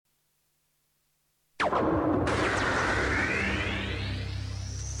Five,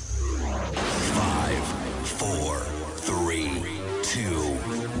 four, three, two,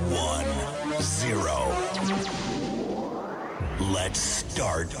 1, 0. Let's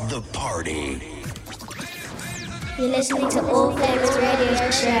start the party. You're listening to All Things Radio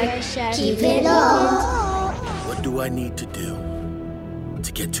Show. Keep it on. What do I need to do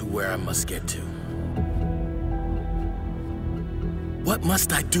to get to where I must get to? What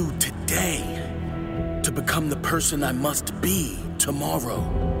must I do today to become the person I must be tomorrow?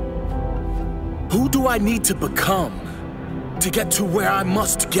 Who do I need to become to get to where I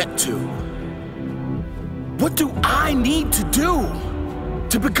must get to? What do I need to do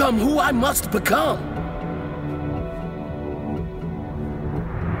to become who I must become?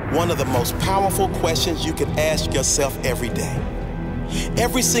 One of the most powerful questions you can ask yourself every day.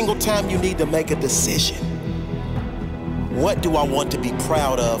 Every single time you need to make a decision. What do I want to be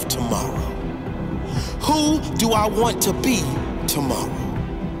proud of tomorrow? Who do I want to be tomorrow?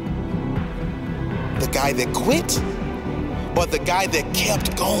 The guy that quit or the guy that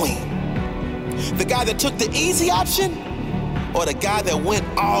kept going? The guy that took the easy option or the guy that went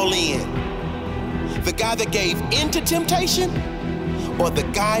all in? The guy that gave in to temptation or the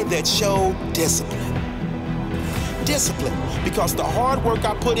guy that showed discipline? Discipline, because the hard work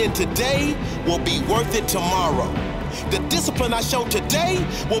I put in today will be worth it tomorrow. The discipline I show today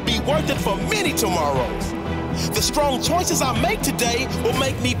will be worth it for many tomorrows. The strong choices I make today will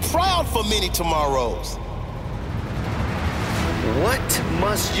make me proud for many tomorrows. What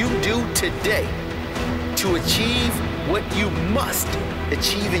must you do today to achieve what you must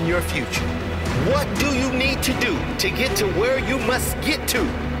achieve in your future? What do you need to do to get to where you must get to?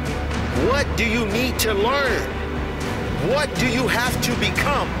 What do you need to learn? What do you have to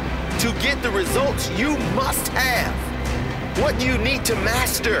become to get the results you must have? What do you need to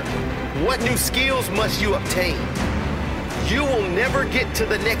master? What new skills must you obtain? You will never get to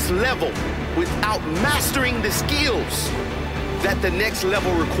the next level without mastering the skills that the next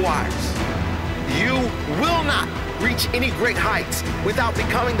level requires. You will not reach any great heights without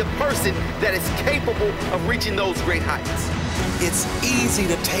becoming the person that is capable of reaching those great heights. It's easy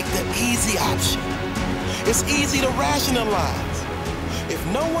to take the easy option. It's easy to rationalize. If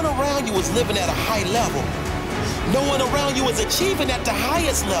no one around you is living at a high level, no one around you is achieving at the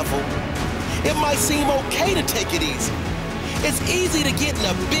highest level, it might seem okay to take it easy. It's easy to get in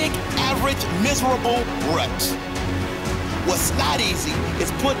a big, average, miserable rut. What's not easy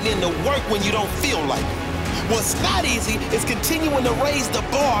is putting in the work when you don't feel like it. What's not easy is continuing to raise the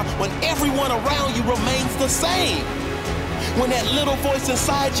bar when everyone around you remains the same. When that little voice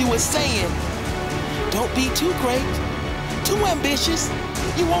inside you is saying, don't be too great, too ambitious,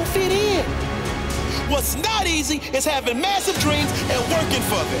 you won't fit in. What's not easy is having massive dreams and working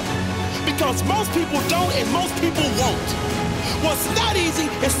for them. Because most people don't and most people won't. What's not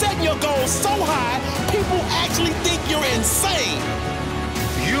easy is setting your goals so high, people actually think you're insane.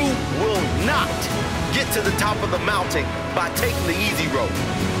 You will not get to the top of the mountain by taking the easy road.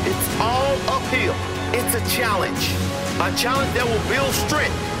 It's all uphill. It's a challenge that will build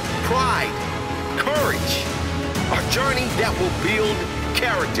strength, pride, courage, a journey that will build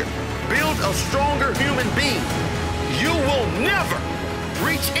character, build a stronger human being. You will never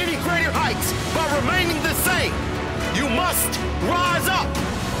reach any greater heights by remaining the same. You must rise up,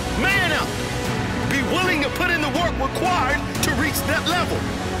 man up, be willing to put in the work required to reach that level.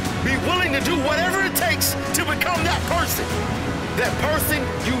 Be willing to do whatever it takes to become that person. That person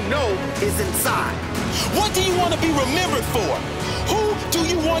you know is inside. What do you want to be remembered for? Who do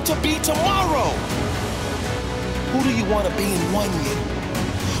you want to be tomorrow? Who do you want to be in 1 year,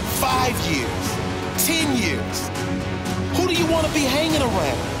 5 years, 10 years? Who do you want to be hanging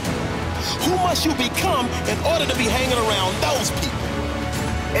around? Who must you become in order to be hanging around those people?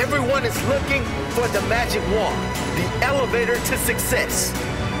 Everyone is looking for the magic wand, the elevator to success.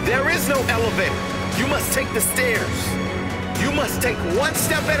 There is no elevator. You must take the stairs. You must take one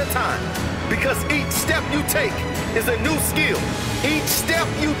step at a time, because each step you take is a new skill. Each step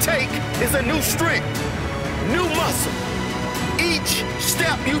you take is a new strength, new muscle. Each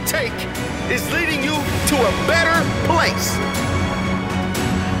step you take is leading you to a better place.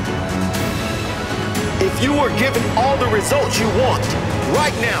 If you were given all the results you want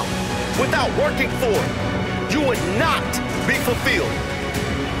right now without working for it, you would not be fulfilled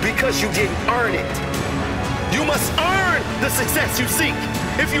because you didn't earn it. You must earn the success you seek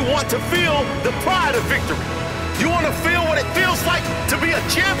if you want to feel the pride of victory. You want to feel what it feels like to be a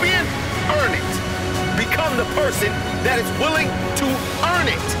champion? Earn it. Become the person that is willing to earn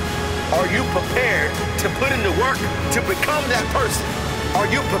it. Are you prepared to put in the work to become that person? Are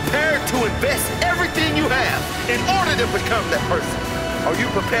you prepared to invest everything you have in order to become that person? Are you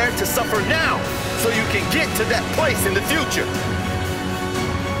prepared to suffer now so you can get to that place in the future?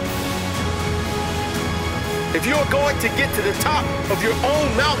 If you're going to get to the top of your own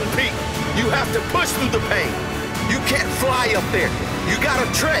mountain peak, you have to push through the pain. You can't fly up there. You gotta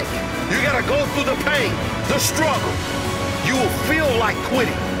trek. You gotta go through the pain, the struggle. You will feel like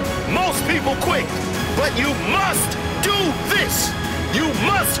quitting. Most people quit, but you must do this. You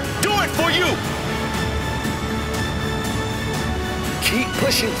must do it for you. Keep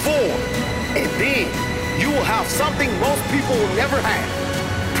pushing forward, and then you will have something most people will never have.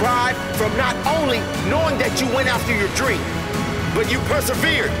 Pride from not only knowing that you went after your dream, but you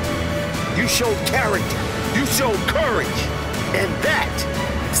persevered. You showed character. You showed courage. And that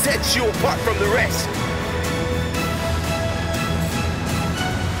sets you apart from the rest.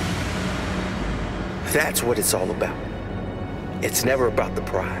 That's what it's all about. It's never about the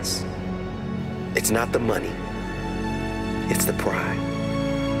prize. It's not the money. It's the pride.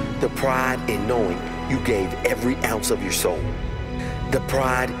 The pride in knowing you gave every ounce of your soul. The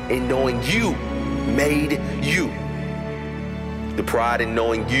pride in knowing you made you. The pride in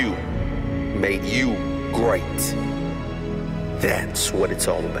knowing you made you great. That's what it's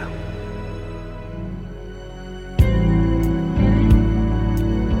all about.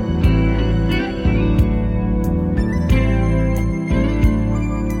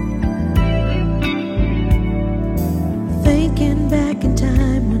 Thinking back in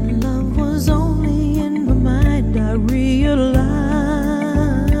time when love was only in my mind, I realized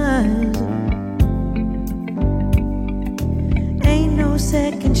ain't no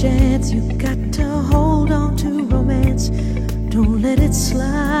second chance. You got to hold on to romance. Don't let it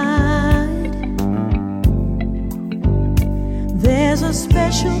slide. There's a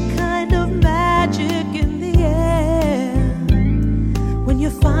special kind of magic in the air when you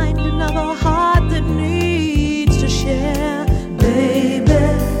find another heart that needs to share. Baby,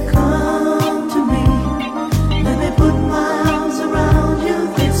 come to me. Let me put my arms around you.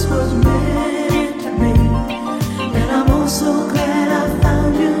 This was meant to be. And I'm also glad I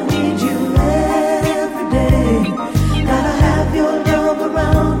found you. Need you every day. Gotta have your love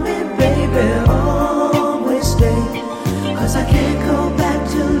around me, baby. Always stay. 'Cause I can't go back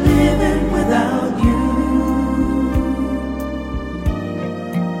to living without you.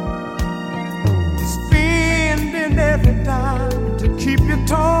 Spending every dime to keep you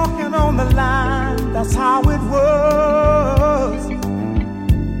talking on the line. That's how it was.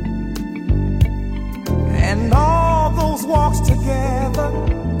 And all those walks together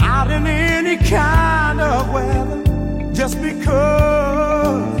out in any kind of weather, just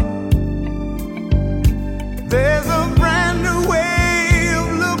because there's a brand new way of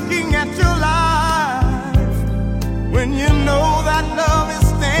looking at your life when you know that love is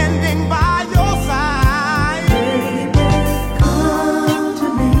standing by your side. Baby, come to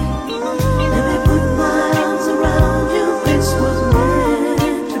me. Let me put my arms around you. This was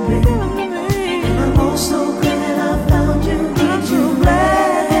meant to be. And I'm also glad I found you. Need you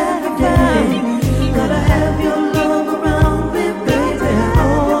every day. Gotta have your love around me, baby.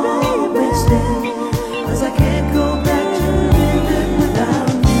 Always stay. 'Cause I can't go back to living without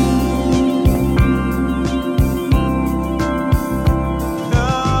you. The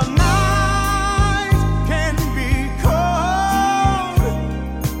night can be cold.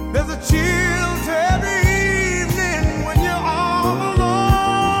 There's a chill every evening when you're all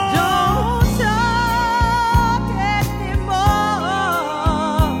alone. Don't talk anymore,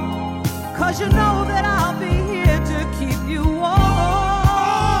 'cause you know that I'll be here to keep you warm.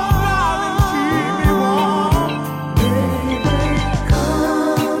 Darling, keep me warm. Baby,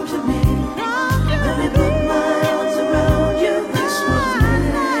 come to me. Let me put my arms around you. This was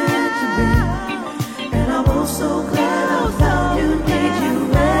meant to be. And I'm also glad I found you. Need you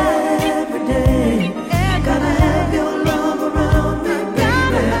every day. Gotta have your love around me,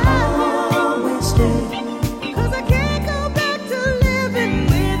 baby. Always stay. 'Cause I can't go back to living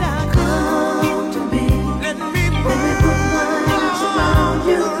without you. Come to me. Let me put my arms around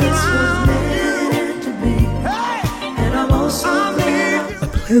you. This was meant to be. And I'm also glad I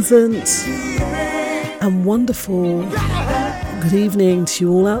Pleasant and wonderful good evening to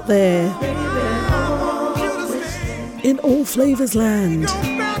you all out there in all flavours land.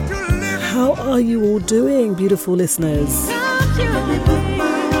 How are you all doing, beautiful listeners? I'm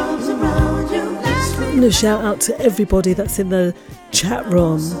going to shout out to everybody that's in the chat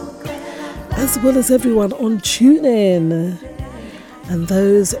room, as well as everyone on TuneIn, and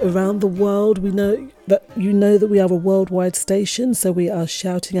those around the world. We know that we are a worldwide station, so we are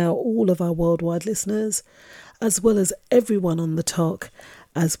shouting out all of our worldwide listeners, as well as everyone on the talk,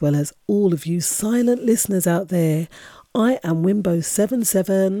 as well as all of you silent listeners out there. I am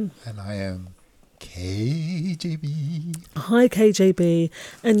Wimbo77. And I am KJB. Hi KJB.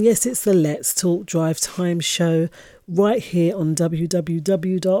 And yes, it's the Let's Talk Drive Time show right here on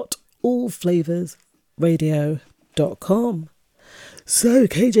www.allflavorsradio.com. So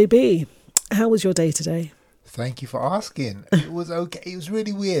KJB, how was your day today? Thank you for asking. It was okay. It was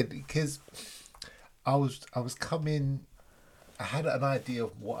really weird because I was coming. I had an idea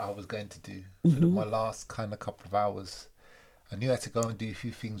of what I was going to do for my last kind of couple of hours. I knew I had to go and do a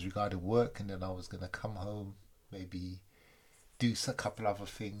few things regarding work, and then I was going to come home, maybe do a couple other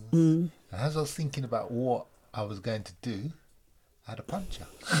things. And as I was thinking about what I was going to do, I had a puncture.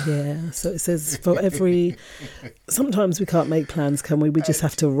 Yeah, so it says for every... Sometimes we can't make plans, can we? We just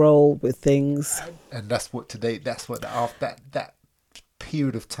have to roll with things. And that's what after that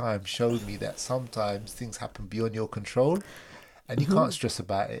period of time showed me that sometimes things happen beyond your control and you can't stress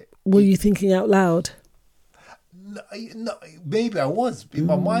about it. Were you thinking out loud? No, maybe I was. In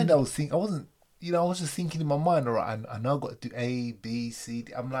my mind, I was thinking, I wasn't, I was just thinking in my mind, all right, I know I've got to do A, B, C,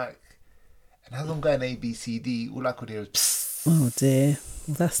 D. I'm like, and as I'm going A, B, C, D, all I could hear is psst. Oh dear,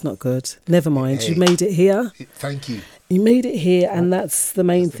 well, that's not good. Never mind, Hey, you made it here. Thank you. You made it here, and that's the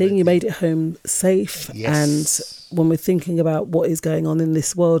main thing. You made it home safe. Yes. And when we're thinking about what is going on in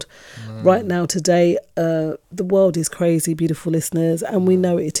this world right now today, the world is crazy, beautiful listeners, and we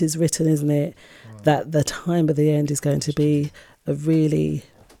know it is written, isn't it, that the time of the end is going to be a really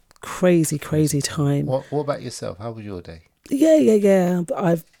crazy time. What about yourself? How was your day? Yeah.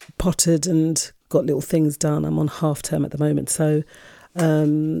 I've pottered and got little things done. I'm on half term at the moment, so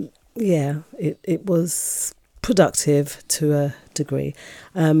it was productive to a degree.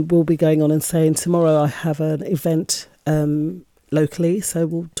 We'll be going on and saying tomorrow I have an event locally, so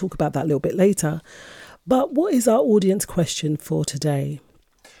we'll talk about that a little bit later. But what is our audience question for today?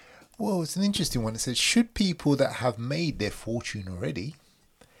 Well, it's an interesting one. It says, should people that have made their fortune already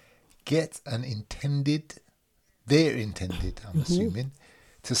get I'm assuming,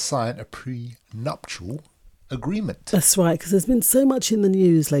 to sign a prenuptial agreement? That's right, because there's been so much in the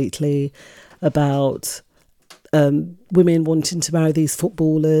news lately about women wanting to marry these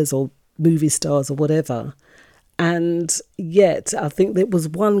footballers or movie stars or whatever. And yet, I think there was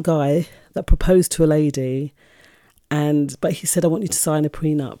one guy that proposed to a lady, but he said, I want you to sign a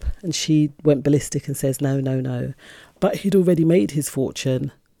prenup. And she went ballistic and says, no. But he'd already made his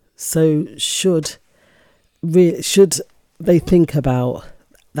fortune. So should they think about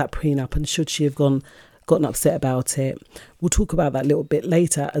that prenup, and should she have gotten upset about it? We'll talk about that a little bit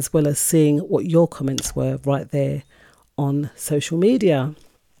later, as well as seeing what your comments were right there on social media.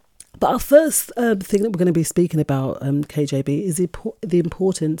 But our first thing that we're going to be speaking about, KJB, is the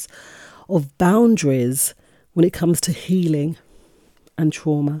importance of boundaries when it comes to healing and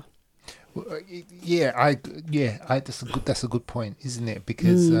trauma. That's a good point, isn't it?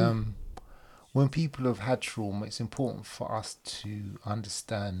 Because when people have had trauma, it's important for us to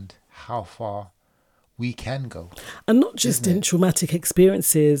understand how far we can go. And not just in traumatic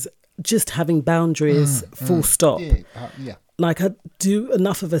experiences, just having boundaries, full stop. Yeah. Like, do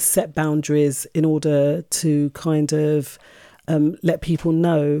enough of us set boundaries in order to kind of let people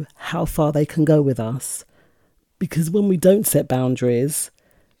know how far they can go with us. Because when we don't set boundaries,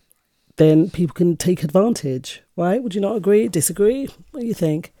 then people can take advantage, right? Would you not agree? Disagree? What do you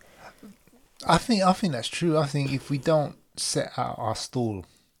think? I think that's true. I think if we don't set out our stall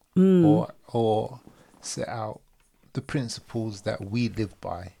or set out the principles that we live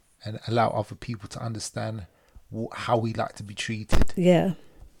by and allow other people to understand how we like to be treated, then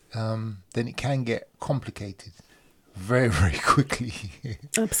it can get complicated very, very quickly.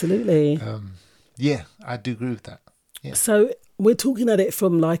 Absolutely. I do agree with that. Yeah. So we're talking at it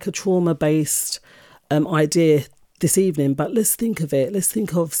from like a trauma-based idea this evening, but let's think of it. Let's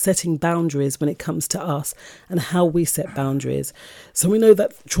think of setting boundaries when it comes to us and how we set boundaries. So we know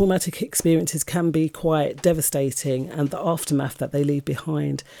that traumatic experiences can be quite devastating, and the aftermath that they leave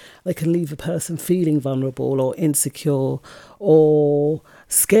behind, they can leave a person feeling vulnerable or insecure or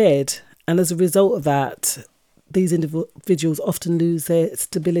scared. And as a result of that, these individuals often lose their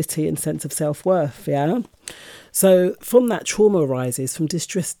stability and sense of self-worth, So from that, trauma arises from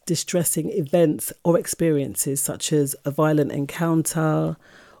distressing events or experiences, such as a violent encounter,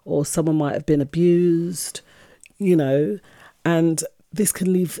 or someone might have been abused, and this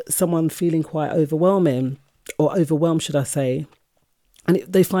can leave someone feeling quite overwhelmed, should I say. And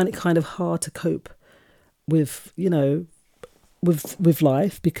they find it kind of hard to cope with, with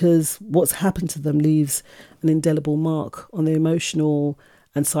life, because what's happened to them leaves an indelible mark on their emotional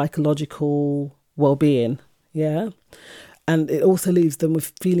and psychological well-being, Yeah. And it also leaves them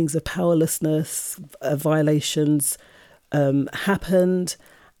with feelings of powerlessness, violations happened,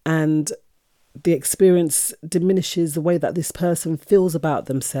 and the experience diminishes the way that this person feels about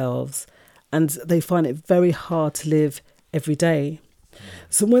themselves, and they find it very hard to live every day.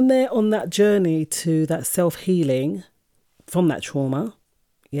 So when they're on that journey to that self-healing from that trauma,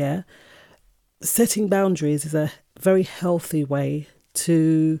 yeah, setting boundaries is a very healthy way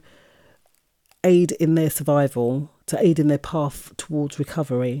to aid in their survival, to aid in their path towards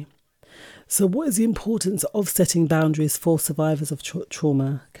recovery. So what is the importance of setting boundaries for survivors of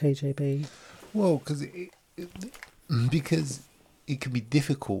trauma, KJB? Well, because it can be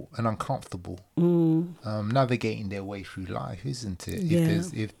difficult and uncomfortable navigating their way through life, isn't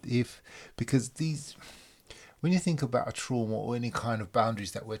it? Because these, when you think about a trauma or any kind of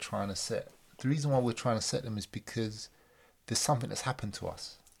boundaries that we're trying to set, the reason why we're trying to set them is because there's something that's happened to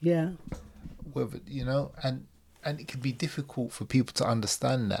us. Yeah. Whether and it can be difficult for people to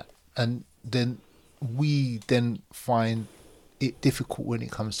understand that, and then we find it difficult when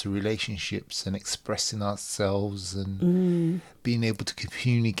it comes to relationships and expressing ourselves and being able to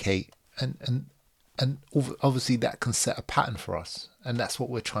communicate, and obviously that can set a pattern for us, and that's what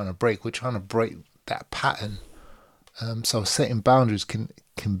we're trying to break. We're trying to break that pattern. So setting boundaries can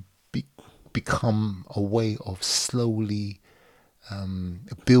become a way of slowly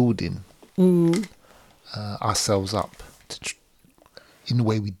building ourselves up in the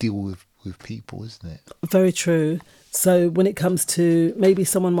way we deal with people, isn't it? Very true. So when it comes to, maybe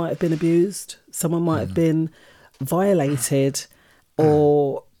someone might have been abused, someone might have been violated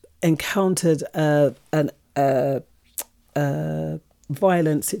or encountered a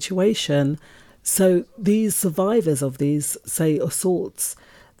violent situation. So these survivors of these, say, assaults,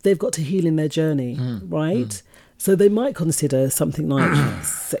 they've got to heal in their journey, right? So they might consider something like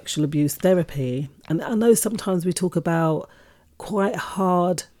sexual abuse therapy. And I know sometimes we talk about quite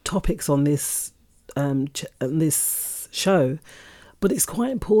hard topics on this show, but it's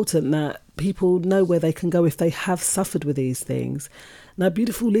quite important that people know where they can go if they have suffered with these things. Now,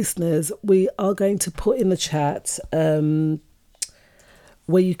 beautiful listeners, we are going to put in the chat where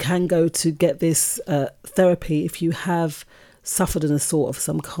you can go to get this therapy if you have suffered an assault of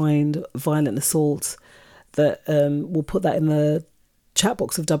some kind, violent assault. That we'll put that in the chat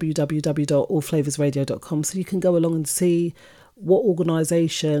box of www.allflavorsradio.com, so you can go along and see what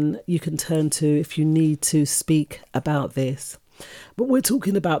organisation you can turn to if you need to speak about this. But we're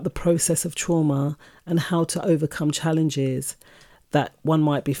talking about the process of trauma and how to overcome challenges that one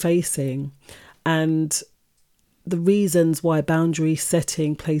might be facing, and the reasons why boundary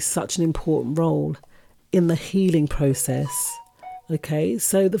setting plays such an important role in the healing process. Okay,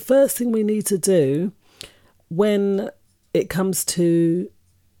 so the first thing we need to do when it comes to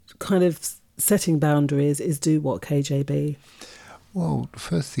kind of setting boundaries is do what, KJB? Well, the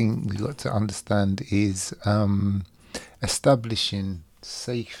first thing we got to understand is establishing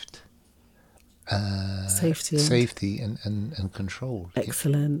safety and control.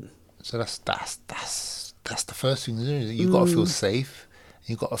 Excellent. So that's the first thing. You've got to feel safe.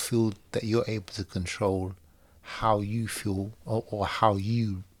 You've got to feel that you're able to control how you feel or how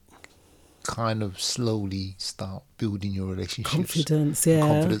you kind of slowly start building your relationships. Confidence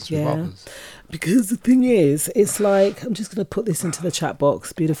with others. Because the thing is, it's like, I'm just going to put this into the chat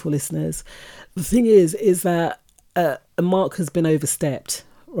box, beautiful listeners. The thing is that a mark has been overstepped,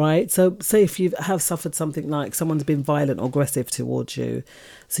 right? So say if you have suffered something like someone's been violent or aggressive towards you,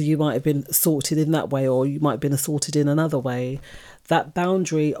 so you might have been assaulted in that way, or you might have been assaulted in another way, that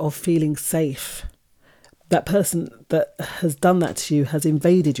boundary of feeling safe, that person that has done that to you has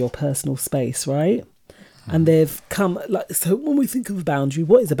invaded your personal space, right? And they've come, so when we think of a boundary,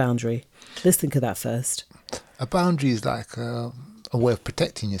 what is a boundary? Let's think of that first. A boundary is like a way of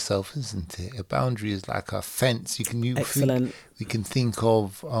protecting yourself, isn't it? A boundary is like a fence. Excellent. We can think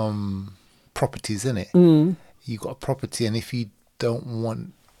of properties, innit? You've got a property, and if you don't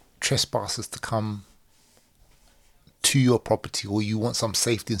want trespassers to come to your property, or you want some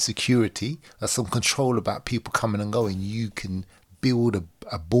safety and security, there's some control about people coming and going, you can build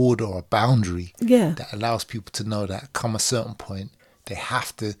a border or a boundary that allows people to know that come a certain point they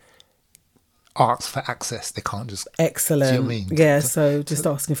have to ask for access. They can't just... Excellent. Do you know what I mean? Yeah, so just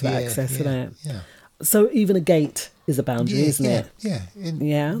asking for that access, isn't it? Yeah. So even a gate is a boundary, isn't it?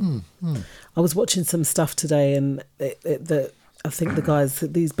 Yeah. I was watching some stuff today, and I think the guys,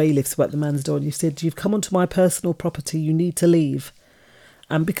 these bailiffs were at the man's door, and you said, you've come onto my personal property, you need to leave.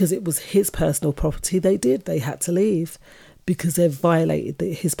 And because it was his personal property, they had to leave because they've violated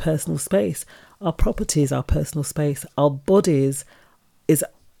his personal space. Our property is our personal space. Our bodies is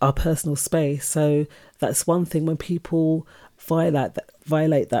our personal space. So that's one thing. When people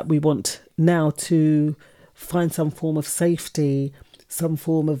violate that, we want now to find some form of safety, some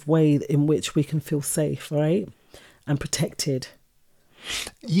form of way in which we can feel safe, right, and protected.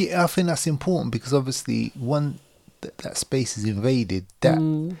 Yeah, I think that's important, because obviously that space is invaded.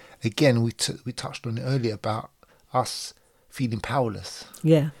 That again, we touched on it earlier about us feeling powerless.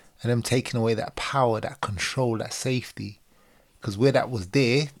 Yeah. And them taking away that power, that control, that safety. Because where that was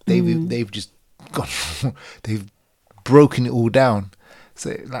there, they've just gone, they've broken it all down.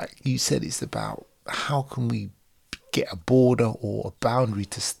 So like you said, it's about how can we get a border or a boundary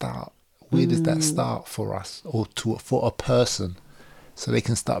to start? Where does that start for us, or for a person, so they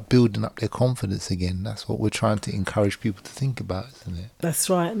can start building up their confidence again? That's what we're trying to encourage people to think about, isn't it? That's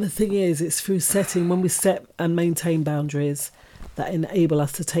right. And the thing is, it's through when we set and maintain boundaries that enable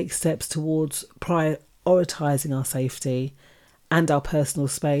us to take steps towards prioritising our safety and our personal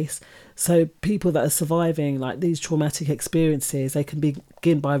space. So people that are surviving like these traumatic experiences, they can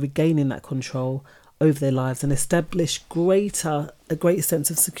begin by regaining that control over their lives and establish a greater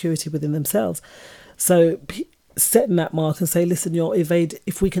sense of security within themselves. So setting that mark and say, listen,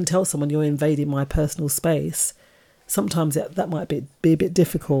 if we can tell someone you're invading my personal space, sometimes that might be a bit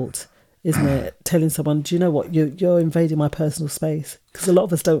difficult, isn't it? Telling someone, do you know what, you're invading my personal space. Because a lot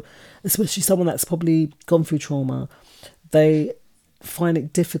of us don't, especially someone that's probably gone through trauma, they find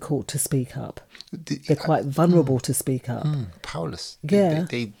it difficult to speak up. They're quite vulnerable to speak up. Powerless. Yeah.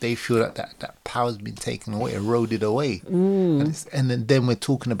 They feel that power's been taken away, eroded away. And then we're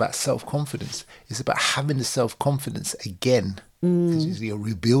talking about self-confidence. It's about having the self-confidence again. Because you're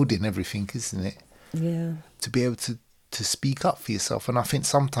rebuilding everything, isn't it? Yeah. To be able to speak up for yourself. And I think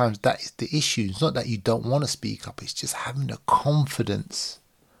sometimes that is the issue. It's not that you don't want to speak up. It's just having the confidence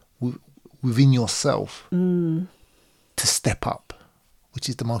within yourself to step up, which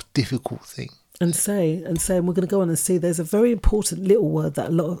is the most difficult thing. And we're going to go on and see, there's a very important little word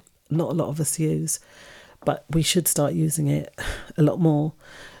that not a lot of us use, but we should start using it a lot more.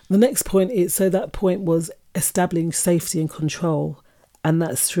 The next point is, so that point was establishing safety and control, and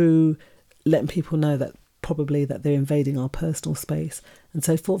that's through letting people know that probably that they're invading our personal space and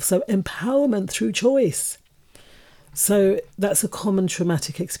so forth. So empowerment through choice. So that's a common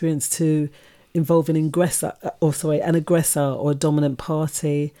traumatic experience to involve an aggressor or a dominant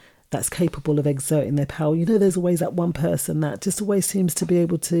party that's capable of exerting their power. You know, there's always that one person that just always seems to be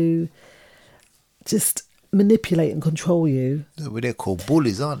able to just manipulate and control you. They're called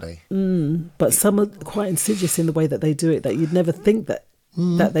bullies, aren't they? But some are quite insidious in the way that they do it, that you'd never think that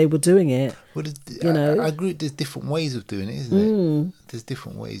they were doing it. Well, I agree. There's different ways of doing it, isn't it? There's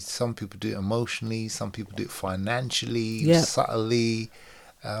different ways. Some people do it emotionally. Some people do it financially, subtly.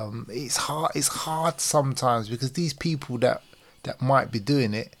 It's hard sometimes, because these people that might be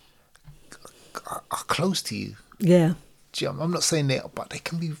doing it are close to you. Yeah. I'm not saying that, but they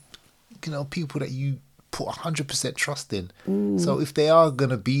can be, people that you put 100% trust in. So if they are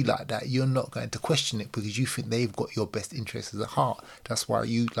going to be like that, you're not going to question it, because you think they've got your best interests at heart. That's why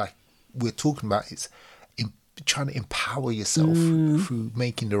we're talking about, it's trying to empower yourself through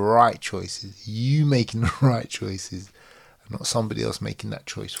making the right choices. You making the right choices, not somebody else making that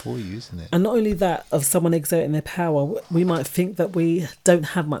choice for you, isn't it? And not only that, of someone exerting their power, we might think that we don't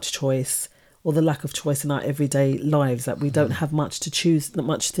have much choice, or the lack of choice in our everyday lives, that we don't have much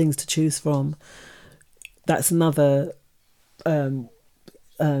things to choose from. That's another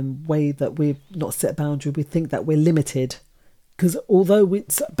way that we've not set boundaries. We think that we're limited, because although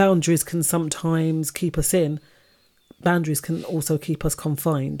boundaries can sometimes keep us in, boundaries can also keep us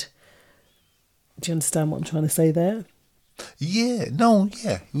confined. Do you understand what I'm trying to say there? Yeah,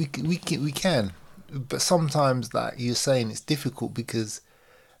 we can, but sometimes, like you're saying, it's difficult because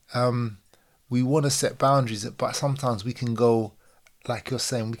we want to set boundaries, but sometimes we can go, like you're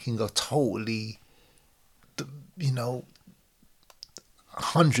saying, we can go totally,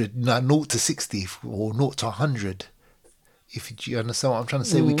 100, 0 to 60 or 0 to 100. If you understand what I'm trying to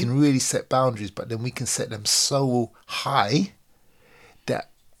say, we can really set boundaries, but then we can set them so high that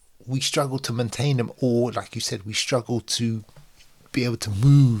we struggle to maintain them, or like you said, we struggle to be able to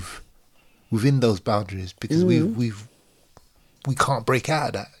move within those boundaries, because we can't break out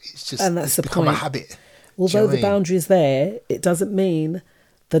of that. It's just, and that's it's become a habit. Although the boundary is there, it doesn't mean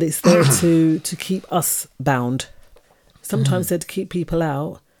that it's there to keep us bound. Sometimes they're to keep people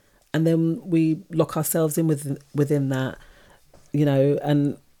out, and then we lock ourselves in within that,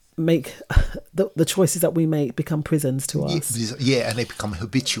 and make the choices that we make become prisons to us. Yeah, and they become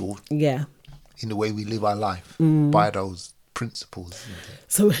habitual. Yeah. In the way we live our life by those principles.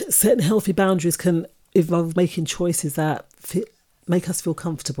 So setting healthy boundaries can involve making choices that make us feel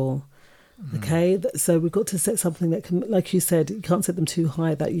comfortable. Okay, so we've got to set something that can, like you said, you can't set them too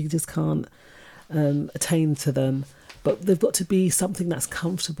high that you just can't attain to them. But they've got to be something that's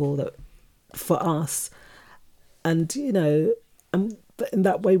comfortable that for us, and and in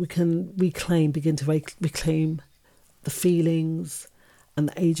that way we can begin to reclaim the feelings and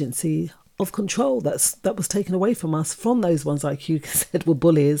the agency of control that was taken away from us from those ones, like you said, were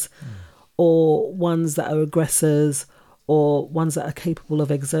bullies, or ones that are aggressors, or ones that are capable of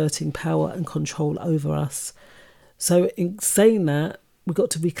exerting power and control over us. So in saying that, we've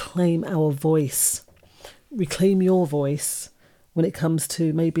got to reclaim our voice, reclaim your voice when it comes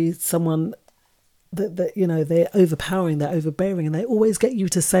to maybe someone that they're overpowering, they're overbearing, and they always get you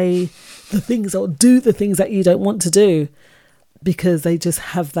to say the things or do the things that you don't want to do, because they just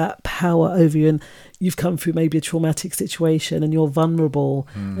have that power over you. And you've come through maybe a traumatic situation and you're vulnerable,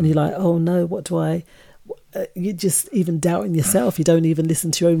 and you're like, oh no, what do I... You're just even doubting yourself. You don't even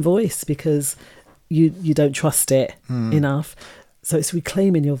listen to your own voice because you don't trust it enough. So it's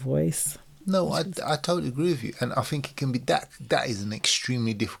reclaiming your voice. No, I totally agree with you, and I think it can be that is an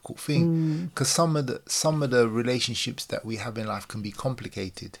extremely difficult thing, because some of the relationships that we have in life can be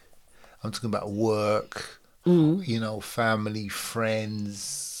complicated. I'm talking about work, family,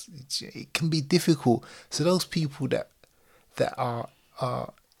 friends. It can be difficult. So those people that are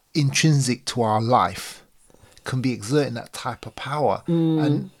intrinsic to our life can be exerting that type of power,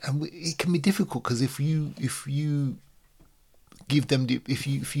 and it can be difficult, because if you give them if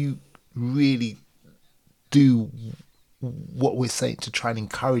you really do what we're saying to try and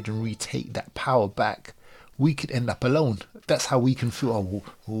encourage and retake that power back, we could end up alone. That's how we can feel.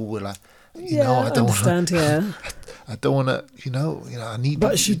 We're like, I don't want to. I don't want to. I need.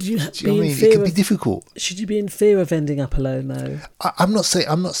 But should you be in fear? It can be difficult. Should you be in fear of ending up alone, though? I'm not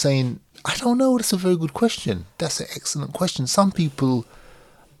saying. I don't know. That's a very good question. That's an excellent question. Some people,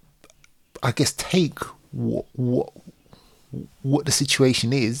 I guess, take what the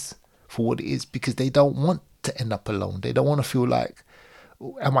situation is for what it is, because they don't want to end up alone. They don't want to feel like,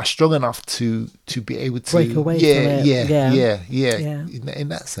 am I strong enough to be able to break away from it? Yeah. In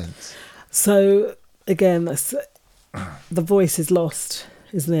that sense. So again, that's, the voice is lost,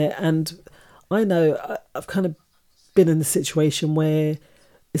 isn't it? And I know I've kind of been in a situation where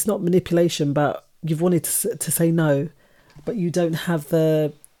it's not manipulation, but you've wanted to say no, but you don't have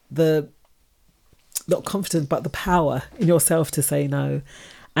the not confidence, but the power in yourself to say no.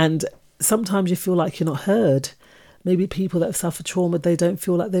 And sometimes you feel like you're not heard. Maybe people that have suffered trauma, they don't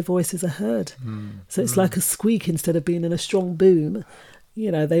feel like their voices are heard. So it's like a squeak instead of being in a strong boom.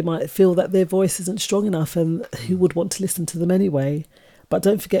 They might feel that their voice isn't strong enough, and who would want to listen to them anyway? But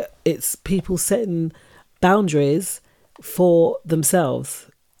don't forget, it's people setting boundaries for themselves.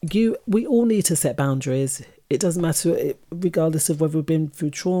 We all need to set boundaries. It doesn't matter, regardless of whether we've been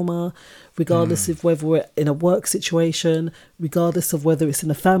through trauma, regardless of whether we're in a work situation, regardless of whether it's in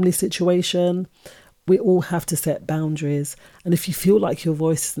a family situation. We all have to set boundaries. And if you feel like your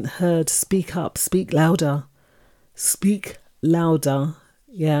voice isn't heard, speak up, speak louder. Speak louder,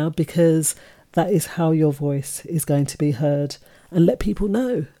 because that is how your voice is going to be heard. And let people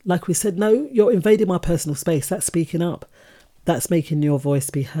know. Like we said, no, you're invading my personal space. That's speaking up. That's making your voice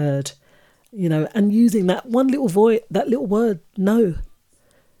be heard. And using that one little that little word, no.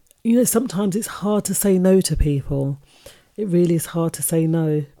 Sometimes it's hard to say no to people. It really is hard to say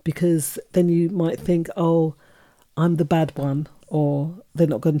no, because then you might think, oh, I'm the bad one, or they're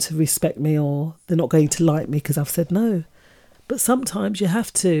not going to respect me, or they're not going to like me because I've said no. But sometimes you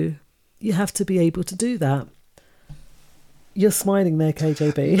have to be able to do that. You're smiling there,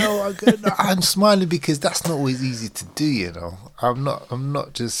 KJB. No, I'm smiling because that's not always easy to do. I'm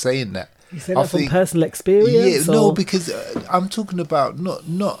not just saying that. You say that from personal experience? Yeah, no, because I'm talking about not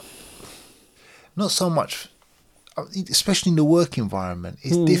so much, especially in the work environment.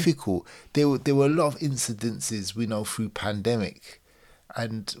 It's difficult. There were a lot of incidences we know through pandemic,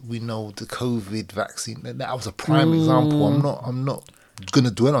 and we know the COVID vaccine. And that was a prime example. I'm not going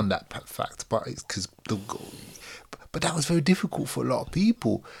to dwell on that fact, but it's because But that was very difficult for a lot of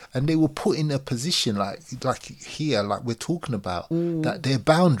people, and they were put in a position like here, like we're talking about, that their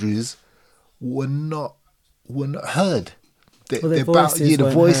boundaries were not heard.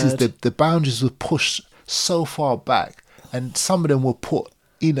 The boundaries were pushed so far back, and some of them were put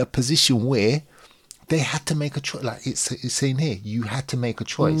in a position where they had to make a choice. Like it's saying here, you had to make a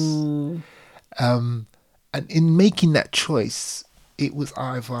choice, and in making that choice, it was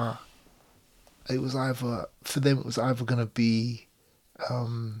either for them. It was either going to be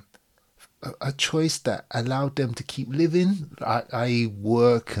a choice that allowed them to keep living, i.e.,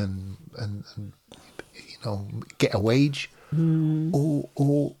 work and get a wage,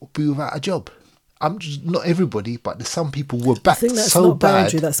 or be without a job. I'm just, not everybody, but there's some people who were back I think that's so not bad.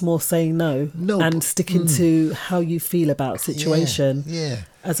 boundary, that's more saying no and sticking to how you feel about a situation. Yeah.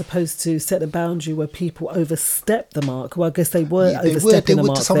 As opposed to set a boundary where people overstep the mark. Well, I guess they were overstepping the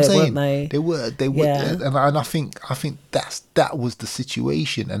mark there, weren't they? They were. Yeah. And I think that was the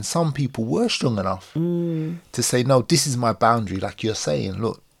situation. And some people were strong enough to say, no, this is my boundary. Like you're saying,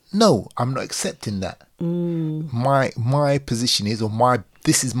 look, no, I'm not accepting that. My position is,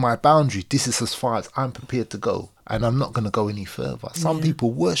 this is my boundary. This is as far as I'm prepared to go, and I'm not going to go any further. Some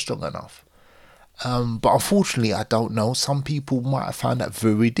people were strong enough, but unfortunately, I don't know. Some people might have found that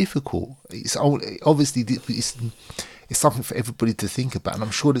very difficult. It's obviously it's something for everybody to think about, and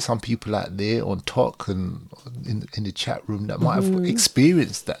I'm sure there's some people out there on talk and in the chat room that might have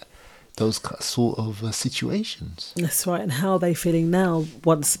experienced those sort of situations. That's right, and how are they feeling now?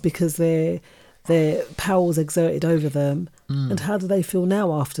 Once because their power was exerted over them. And how do they feel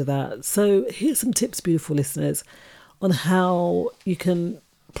now after that? So here's some tips, beautiful listeners, on how you can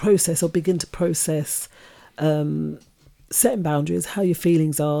process or begin to process setting boundaries, how your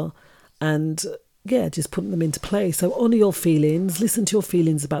feelings are, and just putting them into play. So honour your feelings, listen to your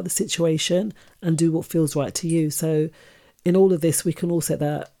feelings about the situation, and do what feels right to you. So in all of this, we can all set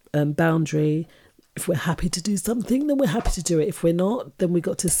that boundary. If we're happy to do something, then we're happy to do it. If we're not, then we've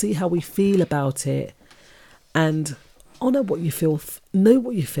got to see how we feel about it and honour what you feel, know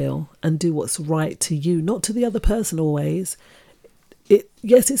what you feel, and do what's right to you, not to the other person always.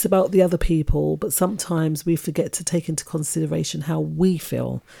 Yes, it's about the other people, but sometimes we forget to take into consideration how we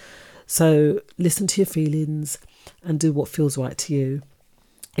feel. So listen to your feelings and do what feels right to you.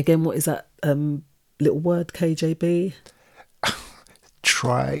 Again, what is that little word, KJB?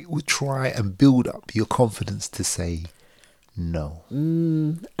 Try and build up your confidence to say no.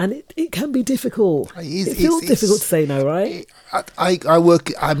 And it can be difficult. It feels difficult to say no, right?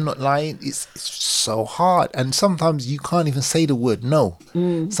 I'm not lying. It's so hard. And sometimes you can't even say the word no.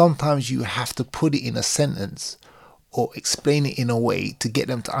 Sometimes you have to put it in a sentence or explain it in a way to get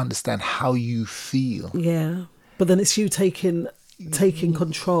them to understand how you feel. Yeah. But then it's you taking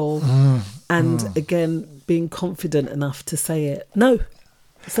control and again being confident enough to say it. No.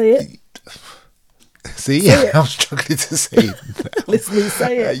 Say it. See, I'm struggling to say it. Listen,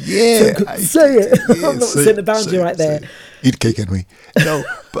 say it. Say it. I'm not setting the boundary right there. Eat cake, Henry. No,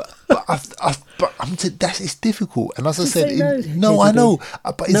 but I'm saying it's difficult. And as I said, I know.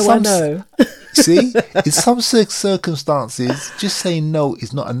 But in I know. See, in some circumstances, just saying no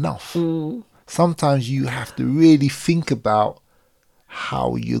is not enough. Sometimes you have to really think about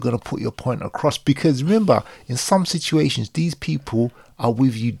how you're going to put your point across. Because remember, in some situations, these people are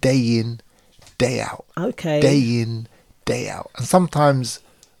with you day in, day out. Okay. Day in, day out. And sometimes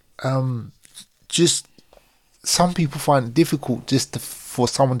just some people find it difficult for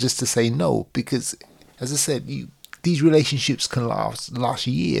someone just to say no, because as I said, these relationships can last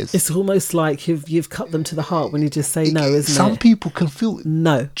years. It's almost like you've cut them to the heart when you just say no, isn't it? Some people can feel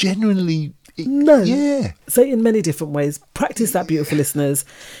no. Genuinely no. Yeah. Say it in many different ways. Practice that, beautiful listeners.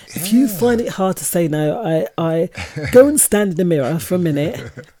 If you find it hard to say no, I go and stand in the mirror for a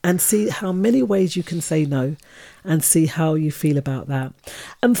minute and see how many ways you can say no and see how you feel about that.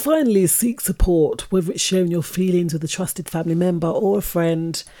 And finally, seek support, whether it's sharing your feelings with a trusted family member or a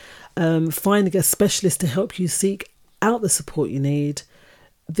friend, finding a specialist to help you seek out the support you need.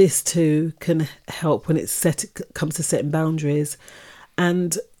 This too can help when it comes to setting boundaries.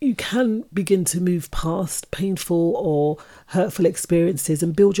 And you can begin to move past painful or hurtful experiences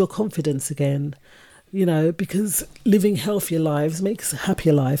and build your confidence again, because living healthier lives makes a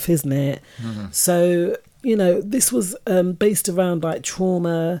happier life, isn't it? So, this was based around like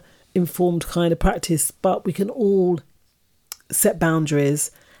trauma-informed kind of practice, but we can all set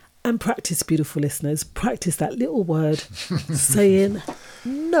boundaries and practice, beautiful listeners. Practice that little word, saying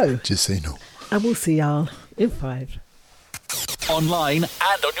no. Just say no. And we'll see y'all in 5. Online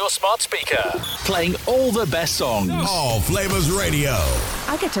and on your smart speaker. Playing all the best songs. All Flavors Radio.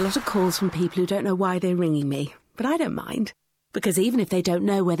 I get a lot of calls from people who don't know why they're ringing me, but I don't mind. Because even if they don't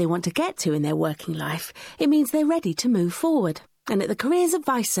know where they want to get to in their working life, it means they're ready to move forward. And at the Careers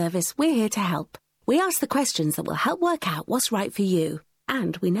Advice Service, we're here to help. We ask the questions that will help work out what's right for you.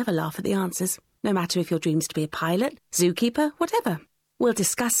 And we never laugh at the answers, no matter if your dream's to be a pilot, zookeeper, whatever. We'll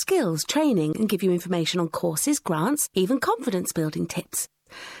discuss skills, training, and give you information on courses, grants, even confidence-building tips.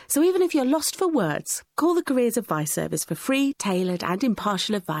 So even if you're lost for words, call the Careers Advice Service for free, tailored and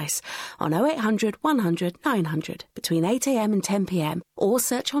impartial advice on 0800 100 900 between 8 a.m. and 10 p.m. or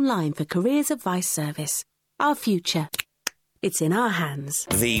search online for Careers Advice Service. Our future It's in our hands.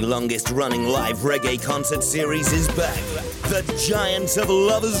 The longest running live reggae concert series is back. The Giants of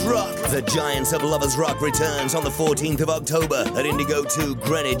Lovers Rock. The Giants of Lovers Rock returns on the 14th of October at Indigo 2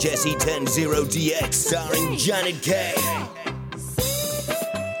 Greenwich SE100DX, starring Janet Kay,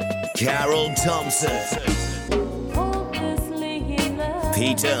 Carol Thompson,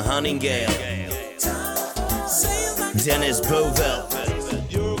 Peter Honningale, Dennis Bovell,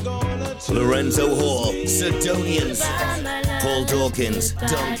 Lorenzo Hall, Sidonians, Paul Dawkins,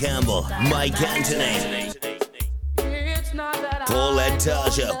 Don Campbell, Mike Anthony, Paulette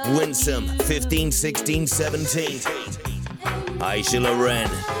Taja, Winsome, 15, 16, 17, Aisha Loren,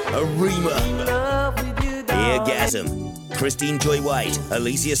 Arima, Eargasm, Christine Joy White,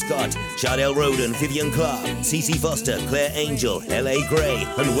 Alicia Scott, Chardell Roden, Vivian Clark, Cece Foster, Claire Angel, L.A. Gray,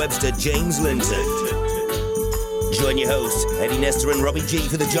 and Webster James Linton. Join your hosts, Eddie Nestor and Robbie G,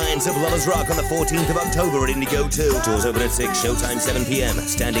 for the Giants of Lovers Rock on the 14th of October at Indigo 2. Doors open at 6, showtime 7 p.m.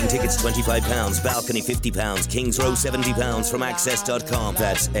 Standing tickets £25, balcony £50, Kings Row £70 from access.com.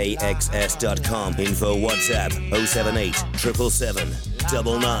 That's AXS.com. Info WhatsApp 078 777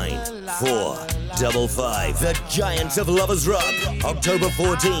 99455. The Giants of Lovers Rock, October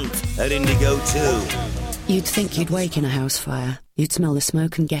 14th at Indigo 2. You'd think you'd wake in a house fire. You'd smell the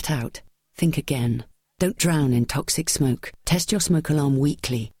smoke and get out. Think again. Don't drown in toxic smoke. Test your smoke alarm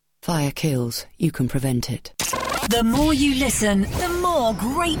weekly. Fire kills. You can prevent it. The more you listen, the more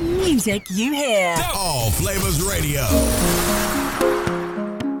great music you hear. All Flavors Radio.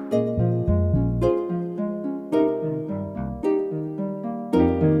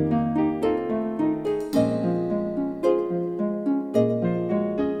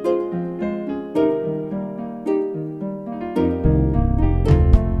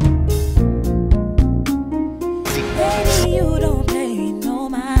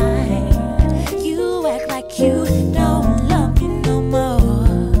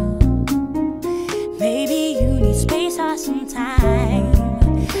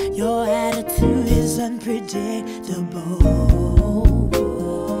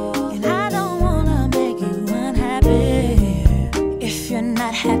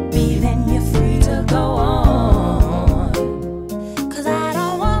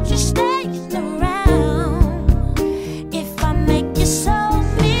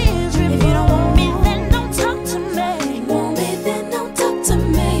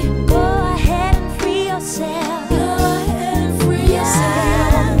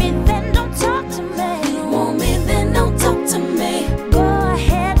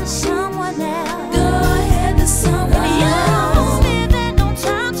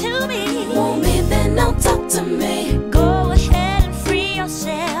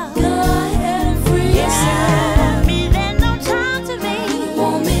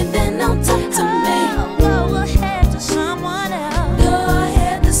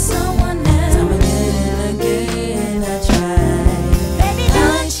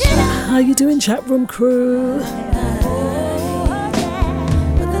 Chat room crew. A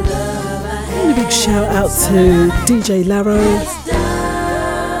big shout out to DJ Laro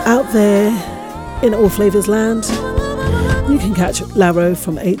out there in All Flavors Land. You can catch Laro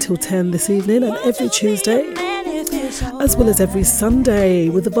from 8 till 10 this evening and every Tuesday, as well as every Sunday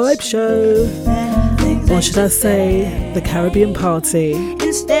with the Vibe Show, or should I say the Caribbean Party.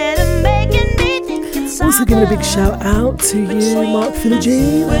 Also giving a big shout out to you, Mark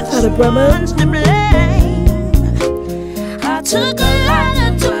Philogene out of Bremen.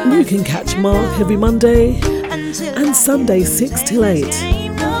 You can catch Mark every Monday and Sunday 6 till 8.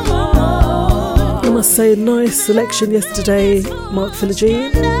 I must say, a nice selection yesterday, Mark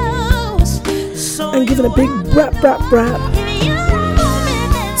Philogene. And giving a big rap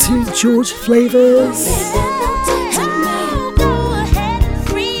to George Flavors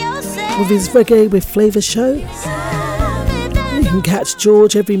with his Reggae with Flavour show. You can catch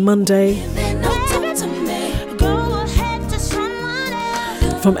George every Monday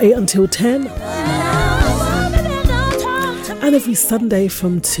from 8 until 10, and every Sunday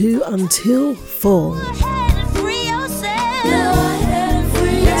from 2 until 4.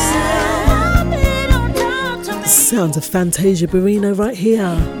 Sounds of Fantasia Barrino right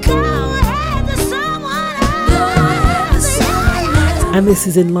here. And this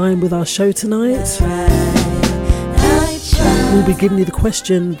is in line with our show tonight. We'll be giving you the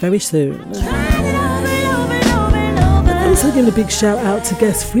question very soon. Also giving a big shout out to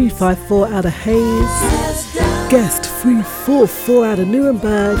guest 354 out of Hayes, guest 344 out of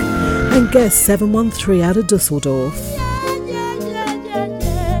Nuremberg, and guest 713 out of Dusseldorf.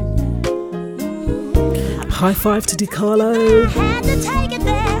 High five to DiCarlo.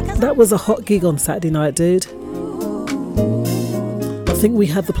 That was a hot gig on Saturday night, dude. think we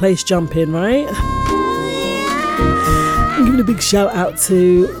had the place jumping, right? I'm giving a big shout out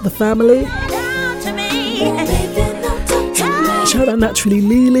to the family. Shout out naturally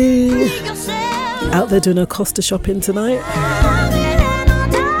Lily, out there doing her Costa shopping tonight.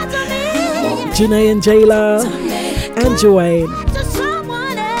 Janae and Jayla and Joanne.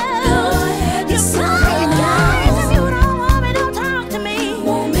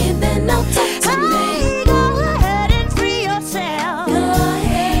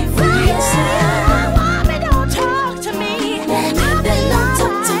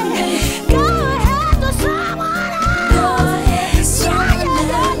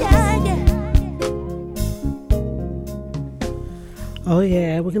 Oh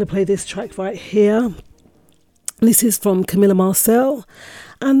yeah, we're going to play this track right here. This is from Camilla Marcel,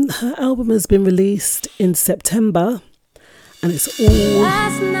 and her album has been released in September, and it's all...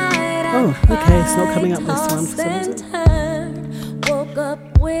 Oh, okay, it's not coming up this one for some reason. Woke up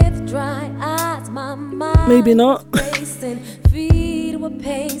with dry eyes, my mind maybe not.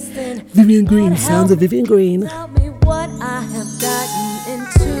 Vivian Green, sounds of Vivian Green.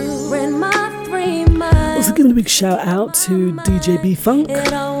 Also giving a big shout out to DJ B Funk.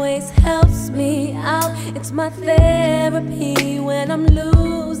 It always helps me out. It's my therapy when I'm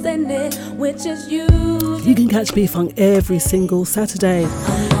losing it, which is you. You can catch B Funk every single Saturday,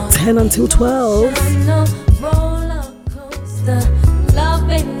 10 until 12.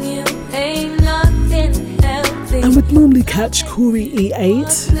 And we'd normally catch Corey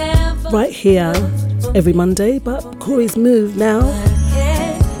E8 right here every Monday, but Corey's moved now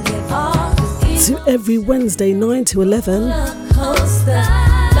to every Wednesday 9 to 11.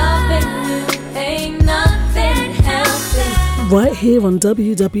 Right here on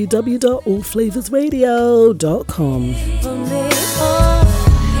www.allflavorsradio.com.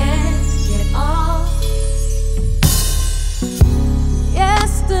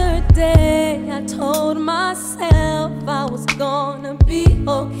 Yesterday I told myself I was gonna be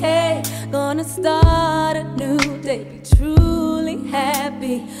okay, gonna start a new day, be truly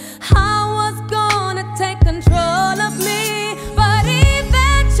happy. I was gonna take control of me, but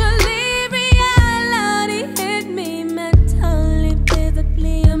eventually reality hit me mentally,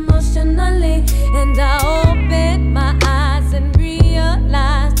 physically, emotionally, and I opened my eyes and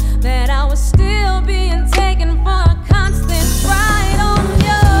realized that I was still being taken for a constant ride on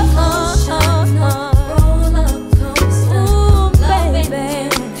you. Ooh, baby,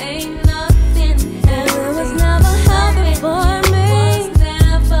 ain't nothing else. It was never healthy for me.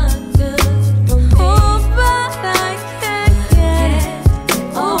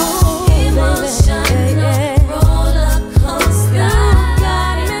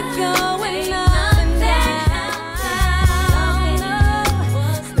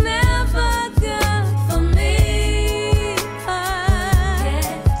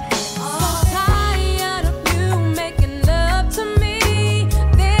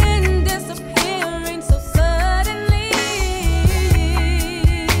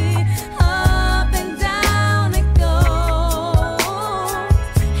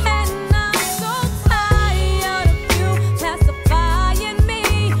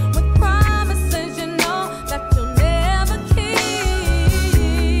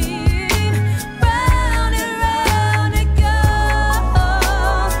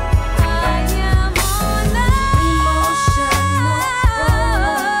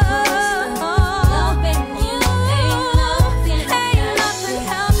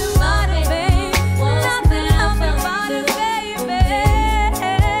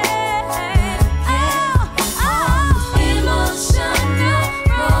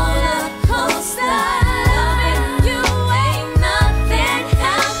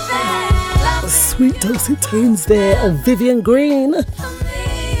 Dulcet tones there of Vivian Green,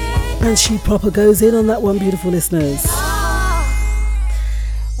 and she proper goes in on that one, beautiful listeners.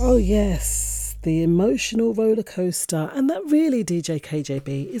 Oh yes, the emotional roller coaster, and that really, DJ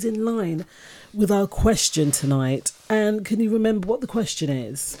KJB, is in line with our question tonight. And can you remember what the question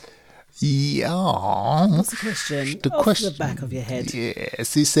is? Yeah. What's the question? The Off question, the back of your head.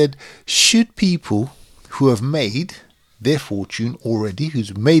 Yes, he said, should people who have made their fortune already,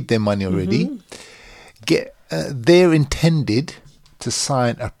 who's made their money already, get they're intended to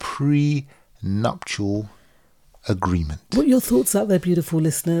sign a pre-nuptial agreement? What are your thoughts out there, beautiful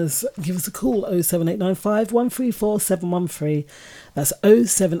listeners? Give us a call, 07895 134 713. That's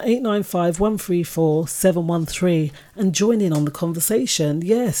 07895 134 713, and join in on the conversation.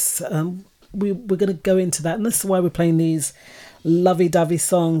 Yes, we're going to go into that, and that's why we're playing these lovey-dovey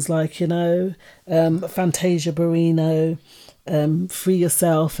songs like, Fantasia Barrino, Free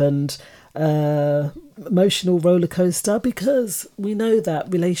Yourself, and emotional roller coaster, because we know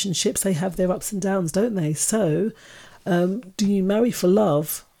that relationships, they have their ups and downs, don't they? So do you marry for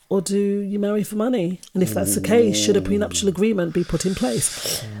love or do you marry for money? And if that's the case, should a prenuptial agreement be put in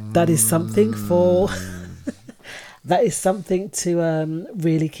place? That is something for that is something to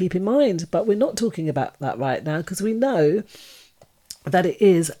really keep in mind. But we're not talking about that right now, because we know that it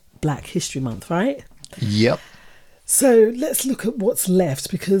is Black History Month, right? Yep. So let's look at what's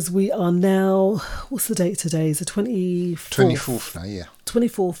left, because we are now, what's the date today? It's the 24th. 24th now, yeah.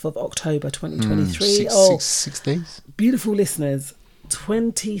 24th of October 2023. Six days. Beautiful listeners,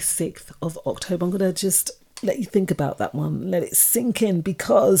 26th of October. I'm going to just let you think about that one. Let it sink in,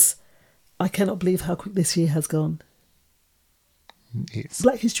 because I cannot believe how quick this year has gone. It's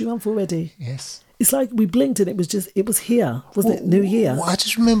Black History Month already. Yes. It's like we blinked and it was here, wasn't it? New Year. I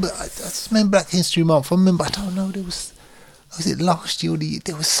just remember Black History Month. I remember, I don't know, was it last year or the year?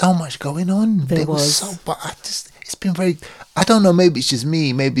 There was so much going on. There was. But it's been very, I don't know, maybe it's just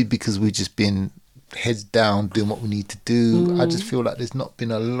me, maybe because we've just been heads down doing what we need to do. I just feel like there's not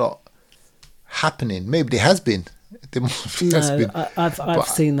been a lot happening. Maybe there has been. There has been. I've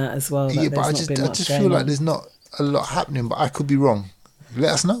seen that as well. Yeah, but I just feel like there's not a lot happening, but I could be wrong.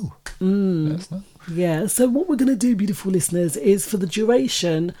 Let us know. Let us know. Yeah, so what we're going to do, beautiful listeners, is for the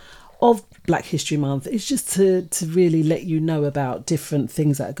duration of Black History Month, is just to really let you know about different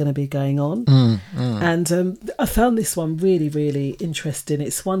things that are going to be going on. And I found this one really, really interesting.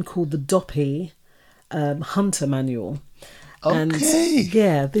 It's one called the Doppy Hunter Manual. Okay. And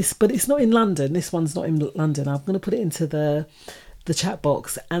yeah, but it's not in London. This one's not in London. I'm going to put it into the chat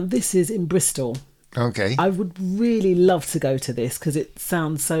box. And this is in Bristol. Okay. I would really love to go to this because it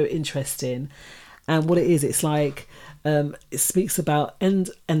sounds so interesting. And what it is, it's like, it speaks about and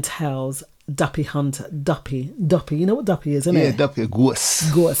entails Duppy Hunter. Duppy. You know what Duppy is, isn't it? Yeah, Duppy,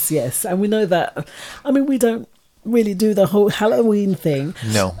 goose. Goose, yes. And we know that, I mean, we don't really do the whole Halloween thing.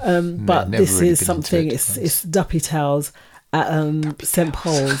 No. But this really is something, it's Duppy Tales at St.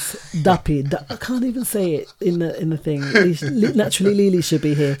 Paul's. Duppy. I can't even say it in the thing. Naturally, Lily should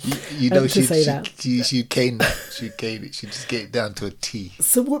be here to say that. She cane that. She just get it down to a T.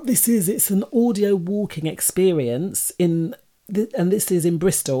 So what this is, it's an audio walking experience and this is in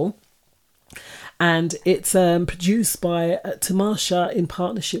Bristol. And it's produced by Tamasha in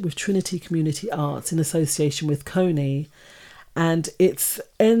partnership with Trinity Community Arts in association with Coney. And it's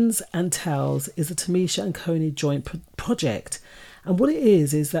Ends and Tales is a Tamisha and Coney joint project. And what it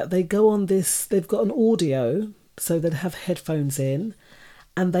is that they go on this, they've got an audio, so they'd have headphones in,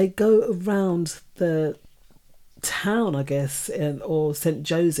 and they go around the town, I guess, or St.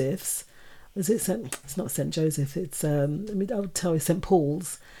 Joseph's. It's not St. Joseph, it's, I would tell you St.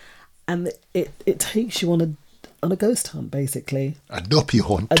 Paul's. And it takes you on a ghost hunt, basically. A duppy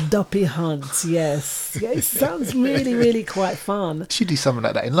hunt. A duppy hunt, yes. Yeah, it sounds really, really quite fun. Should do something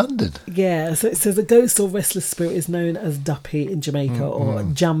like that in London. Yeah, so it says a ghost or restless spirit is known as duppy in Jamaica or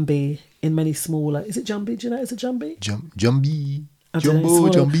Jumbie in many smaller... Is it Jumbie? Do you know it's a Jumbie? Jumbie. Jumbo,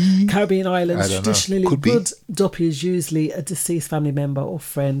 Jumbie. Caribbean islands, traditionally, Could be. good duppy is usually a deceased family member or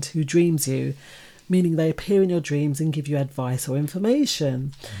friend who dreams you, meaning they appear in your dreams and give you advice or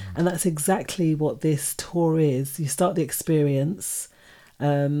information. And that's exactly what this tour is. You start the experience.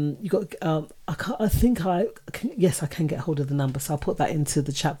 You got. I can get hold of the number, so I'll put that into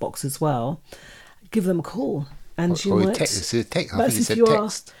the chat box as well. Give them a call, and you might. Text. I think that's you if said you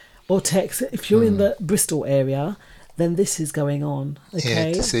text. Or text. If you're in the Bristol area, then this is going on.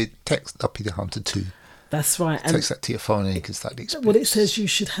 Okay. Yeah, say text Duppy the Hunter 2. That's right. Text that to your phone and you can start the experience. Well, it says you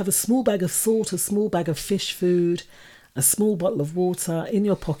should have a small bag of salt, a small bag of fish food, a small bottle of water in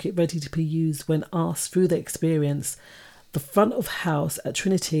your pocket ready to be used when asked through the experience. The front of house at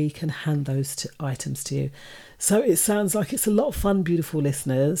Trinity can hand those items to you. So it sounds like it's a lot of fun, beautiful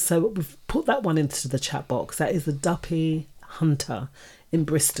listeners. So we've put that one into the chat box. That is the Duppy Hunter in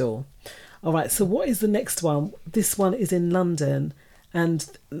Bristol. All right, so what is the next one? This one is in London. And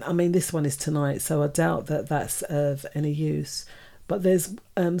I mean, this one is tonight, so I doubt that that's of any use. But there's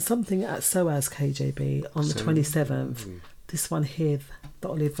something at SOAS KJB on the 27th. This one here, the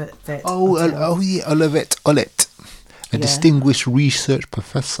Olivet. Olivet Olet, a distinguished research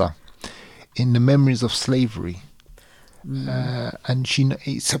professor in the memories of slavery. And she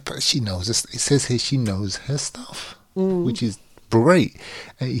knows. It says here she knows her stuff, which is great.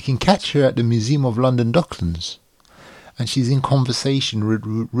 You can catch her at the Museum of London Docklands. And she's in conversation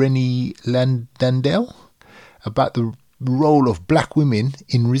with Rennie Landell about the role of black women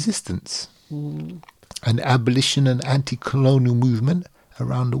in resistance and abolition and anti-colonial movement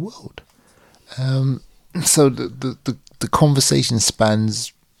around the world. So the conversation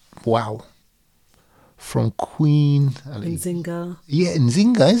spans wow. From Queen Nzinga. Yeah,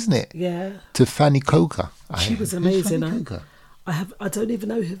 Nzinga, isn't it? Yeah. To Fanny Coker. She was amazing. Fanny Coker? I don't even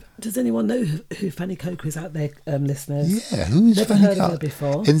know does anyone know who Fanny Coker is out there, listeners? Yeah, who's Never Fanny heard Coker? of her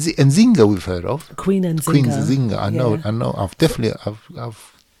before. Nzinga we've heard of. Queen Nzinga. Queen Nzinga. I know. I've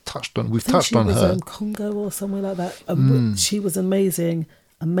touched on. We've touched on her. She was Congo or somewhere like that. She was amazing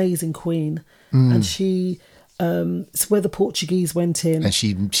queen, and she. It's where the Portuguese went in, and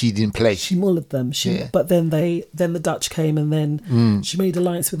she didn't play. She mullered them. But then the Dutch came, and then she made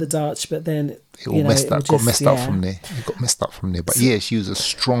alliance with the Dutch. But then it all got messed up from there. It got messed up from there. But she was a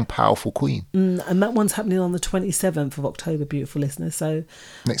strong, powerful queen. And that one's happening on the 27th of October, beautiful listeners. So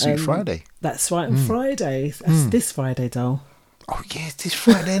next week, Friday. That's right, on Friday. That's this Friday, doll. Oh yeah, it's this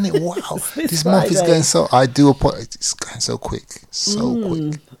Friday, isn't it? Wow, this month is going so. It's going so quick,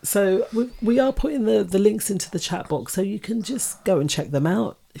 quick. So we are putting the links into the chat box, so you can just go and check them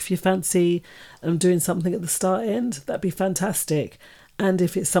out if you fancy doing something at the start end. That'd be fantastic. And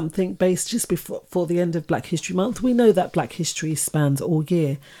if it's something based just before the end of Black History Month, we know that Black History spans all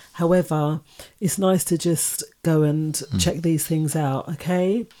year. However, it's nice to just go and check these things out,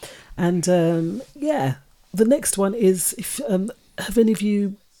 okay? And the next one is, if have any of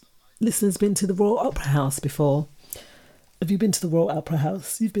you listeners been to the Royal Opera House before? Have you been to the Royal Opera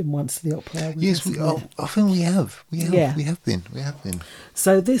House? You've been once to the opera. Yes, I think we have. We have been.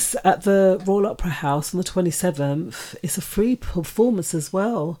 So this at the Royal Opera House on the 27th, it's a free performance as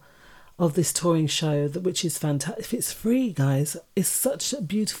well of this touring show, which is fantastic. It's free, guys. It's such a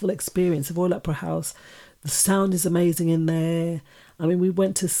beautiful experience. The Royal Opera House, the sound is amazing in there. I mean, we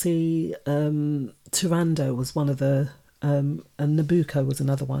went to see Turandot was one of the, and Nabucco was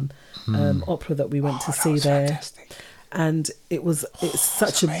another one, opera that we went to see there. Fantastic. And it's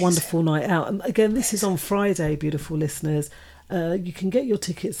such a wonderful night out. And again, this is on Friday, beautiful listeners. You can get your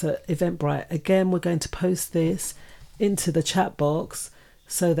tickets at Eventbrite. Again, we're going to post this into the chat box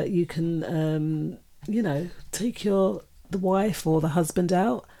so that you can, take the wife or the husband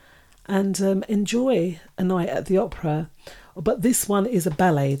out and enjoy a night at the opera. But this one is a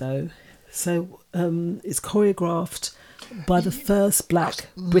ballet, though. So it's choreographed by the first black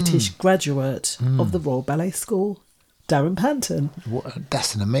British graduate of the Royal Ballet School, Darren Panton.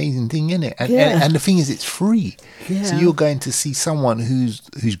 That's an amazing thing, isn't it? And the thing is, it's free. Yeah. So you're going to see someone who's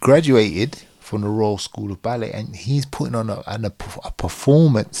graduated from the Royal School of Ballet, and he's putting on a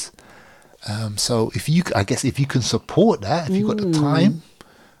performance. So if you can support that, if you've got the time,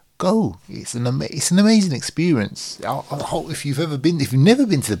 go. It's an amazing experience. I hope if you've never been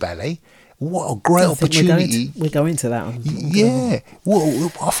to the ballet, what a great opportunity. We're going to that one. Yeah,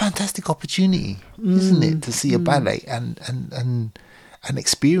 what a fantastic opportunity, isn't it, to see a ballet and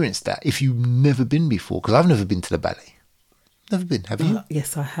experience that if you've never been before? Because I've never been to the ballet. Never been. Have you?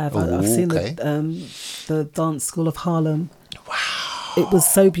 Yes, I have. I've seen the Dance School of Harlem. Wow, it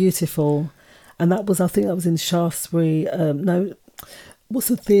was so beautiful, and I think that was in Shaftesbury. What's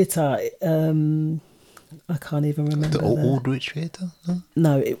the theatre? I can't even remember. The Aldrich Theatre?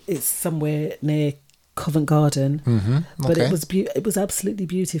 No, it's somewhere near Covent Garden. Mm-hmm. But it was absolutely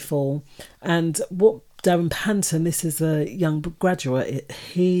beautiful. And what Darren Panton, this is a young graduate,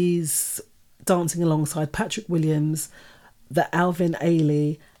 he's dancing alongside Patrick Williams, the Alvin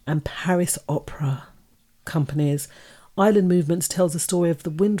Ailey and Paris Opera companies. Island Movements tells the story of the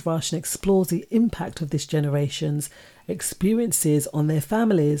Windrush and explores the impact of this generation's experiences on their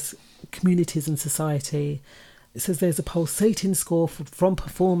families, communities and society. It says there's a pulsating score from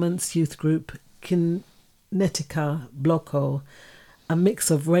performance youth group Kinetica Blocco, a mix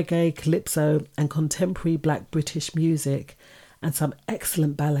of reggae, calypso and contemporary black British music, and some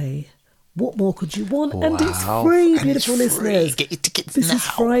excellent ballet. What more could you want? Wow. And it's free, beautiful listeners. Get your tickets this now. Is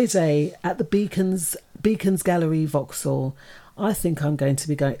Friday at the Beacons Gallery, Vauxhall. I think we're going to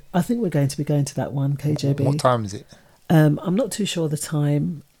be going to that one, KJB. What time is it? I'm not too sure the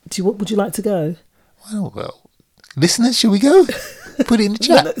time. Would you like to go? Well, listeners, shall we go? Put it in the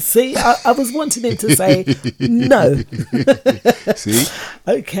chat. See, I was wanting him to say no. See?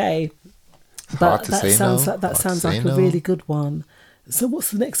 Okay. But that sounds like no. a really good one. So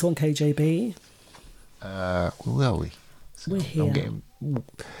what's the next one, KJB? Where are we? We're here.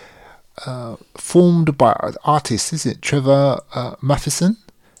 Formed by artists, is it? Trevor Matheson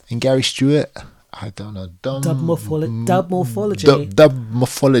and Gary Stewart. I don't know. Dub morphology. Dub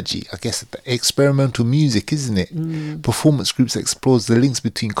morphology. I guess experimental music, isn't it? Performance groups explores the links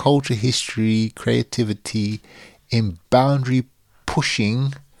between culture, history, creativity in boundary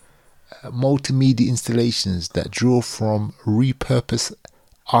pushing multimedia installations that draw from repurposed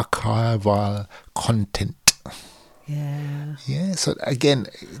archival content. Yeah. So again,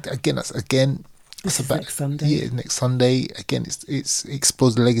 it's about next Sunday. Yeah, next Sunday. Again, it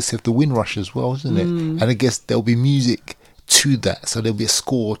explores the legacy of the Windrush as well, isn't it? And I guess there'll be music to that. So there'll be a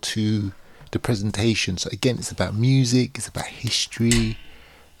score to the presentation. So again, it's about music. It's about history.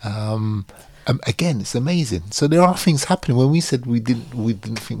 Again, it's amazing. So there are things happening. When we said we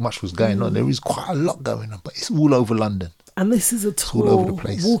didn't think much was going on, there is quite a lot going on. But it's all over London. And this is a tour, all over the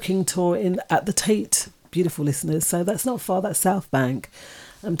place. Walking tour at the Tate. Beautiful listeners. So that's not far. That's South Bank.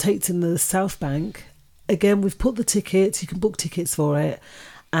 Tate's in the South Bank. Again, we've put the tickets. You can book tickets for it.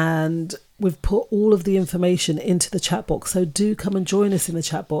 And we've put all of the information into the chat box. So do come and join us in the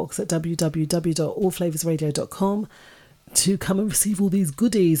chat box at www.allflavorsradio.com to come and receive all these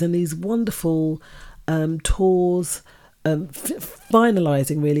goodies and these wonderful tours,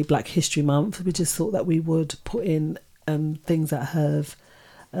 finalising really Black History Month. We just thought that we would put in things that have...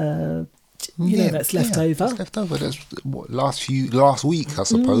 that's left over. That's left over. That's what last week, I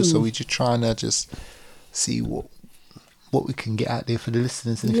suppose. So we're just trying to just see what we can get out there for the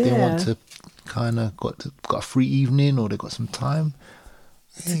listeners, and if they want to kind of got a free evening or they got some time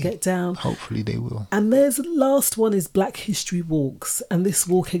to get down, hopefully they will. And there's the last one is Black History Walks, and this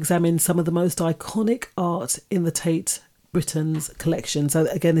walk examines some of the most iconic art in the Tate Britain's collection. So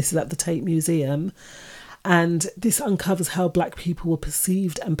again, this is at the Tate Museum. And this uncovers how Black people were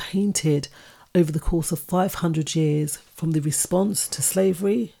perceived and painted over the course of 500 years, from the response to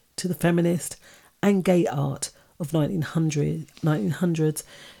slavery to the feminist and gay art of 1900s.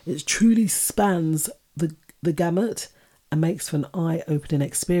 It truly spans the gamut and makes for an eye-opening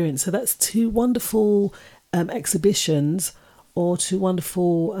experience. So that's two wonderful exhibitions, or two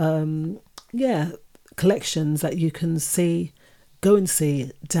wonderful collections that you can go and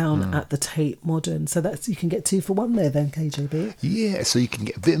see down at the Tate Modern. So that's, you can get 2 for 1 there then, KJB. Yeah, so you can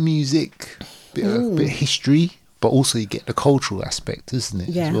get a bit of music, bit of history, but also you get the cultural aspect, isn't it?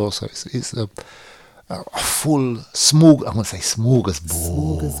 Yeah. As well. So it's a full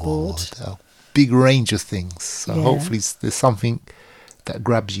smorgasbord. A big range of things. So hopefully there's something that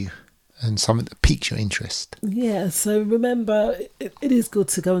grabs you and something that piques your interest. Yeah, so remember, it is good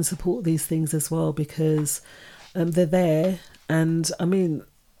to go and support these things as well, because they're there. And I mean,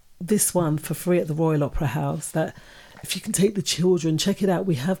 this one for free at the Royal Opera House, that if you can take the children, check it out.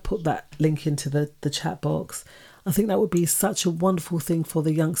 We have put that link into the chat box. I think that would be such a wonderful thing for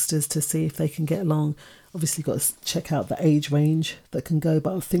the youngsters to see if they can get along. Obviously, got to check out the age range that can go,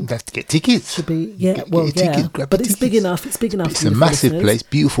 but I think they have to get tickets. Should be Tickets, but it's big enough. It's big enough. It's a massive place,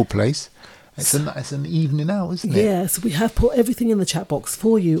 beautiful place. It's an evening out, isn't it? Yeah. So we have put everything in the chat box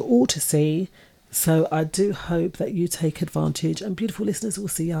for you all to see. So I do hope that you take advantage. And beautiful listeners, we'll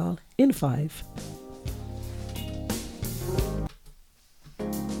see y'all in 5.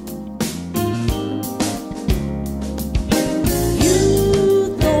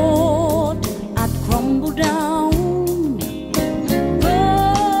 You thought I'd crumble down,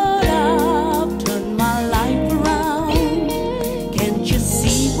 but I've turned my life around. Can't you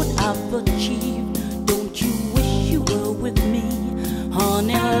see what I've achieved? Don't you wish you were with me?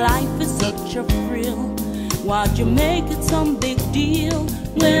 Honey, life is such a thrill. Why'd you make it some big deal?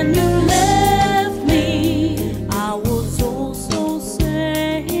 When you left me, I was oh so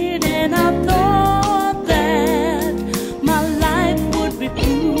sad, and I thought that my life would be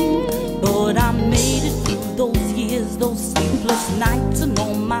through. But I made it through those years, those sleepless nights and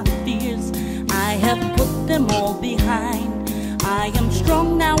all my fears. I have put them all behind. I am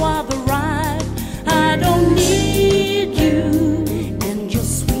strong now, I've arrived. I don't need you.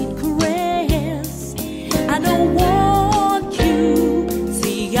 I don't want you.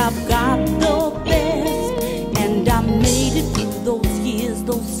 See, I've got the best, and I made it through those years,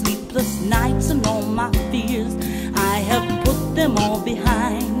 those sleepless nights and all my fears. I have put them all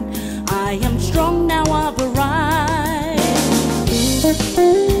behind. I am strong now, I've arrived.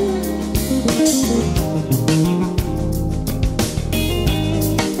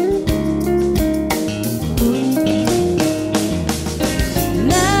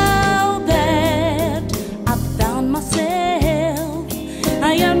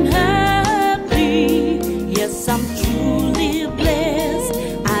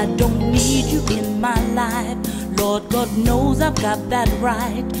 Lord God knows I've got that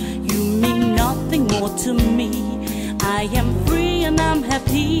right. You mean nothing more to me. I am free and I'm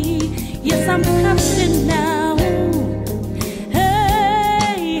happy. Yes, I'm happy now.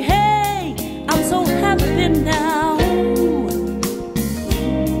 Hey, hey, I'm so happy now.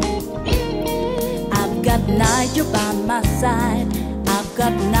 I've got Nigel by my side. I've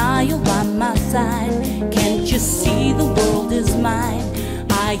got Niall by my side. Can't you see the world is mine?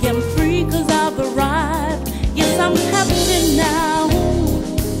 I am free 'cause I've arrived. Yes, I'm I'm happy now.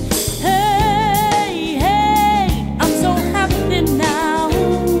 Hey, hey, I'm so happy now.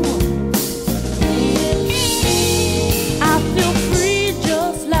 I feel free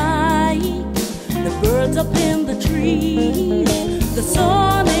just like the birds up in the trees. The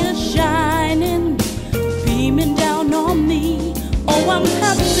sun is shining, beaming down on me. Oh, I'm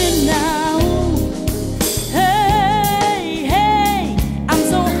happy now. Hey, hey, I'm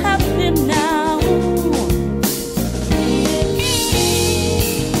so happy now.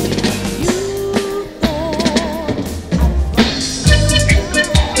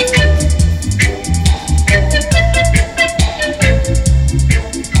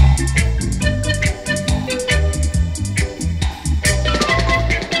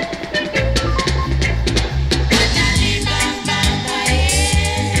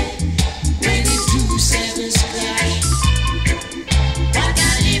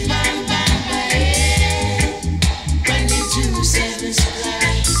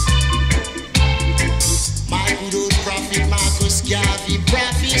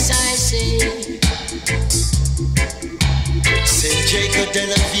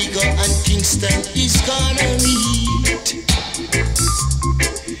 Is gonna meet,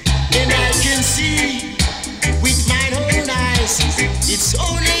 and I can see with my own eyes it's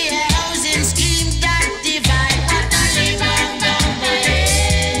only a housing scheme that divide. What a live on my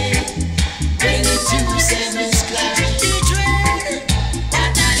head, 22/7 clash, the dread.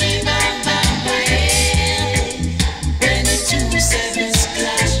 What a live on my head, 22/7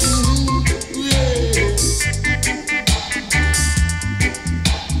 clash.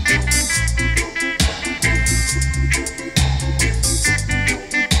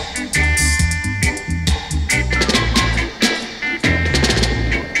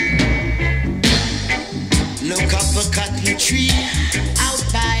 Tree out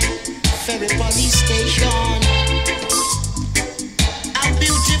by Ferry Police Station. How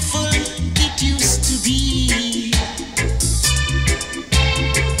beautiful it used to be,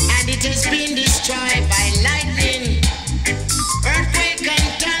 and it has been destroyed by lightning, earthquake and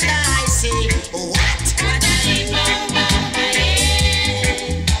thunder. I say, what? What a live on my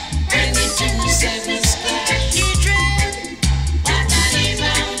head, 22/7 splash, you dread. What a live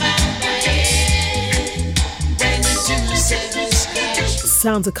on my head, 22/7 splash.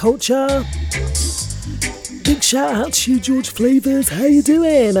 Sounds of Culture. Big shout out to you, George Flavors. How you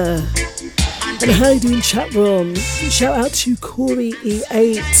doing? And how you doing, chat room? Shout out to you, Corey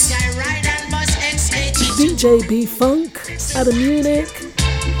E8, DJ B Funk out of Munich,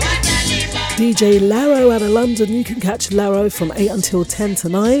 DJ Laro out of London. You can catch Laro from 8 until 10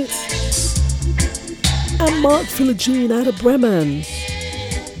 tonight. And Mark Philogene out of Bremen.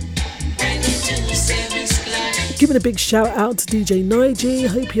 Giving a big shout out to DJ Nige,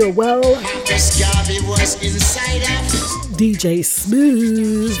 hope you're well. DJ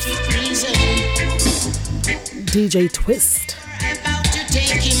Smooth, DJ Twist.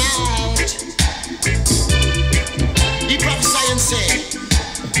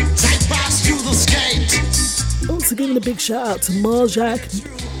 Also giving a big shout out to Marjak,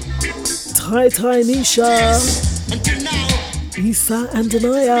 Tai Tai Nisha, Isa and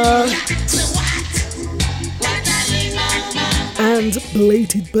Anaya. And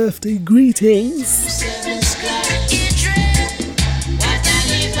belated birthday greetings.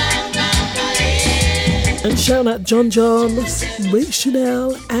 And shout out John, Ray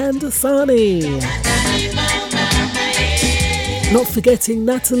Chanel and Asani. Not forgetting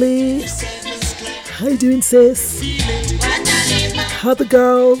Natalie. How you doing, sis? How the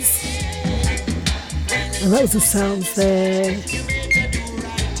girls? And that was the sounds there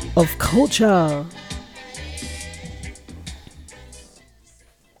of Culture.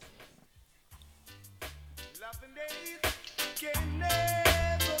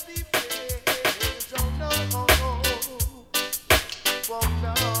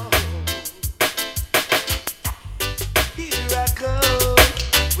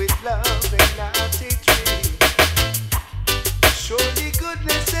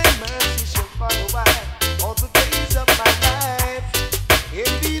 All the days of my life,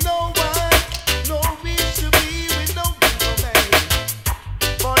 and be no one, no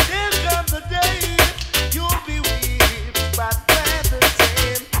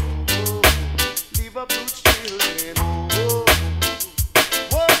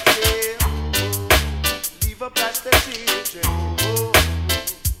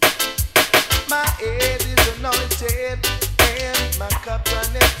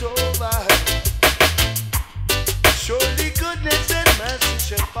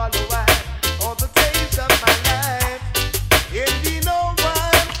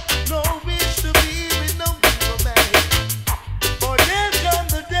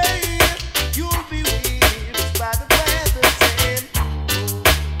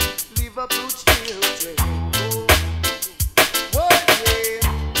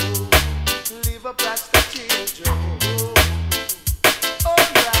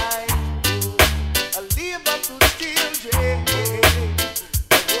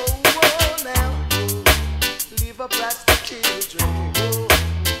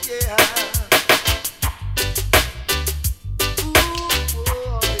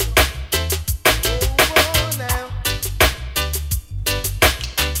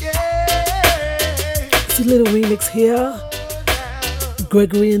beautiful little remix here.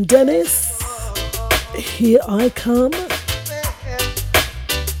 Gregory and Dennis, Here I Come.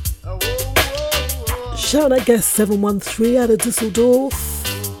 Shout out guest 713 out of Dusseldorf.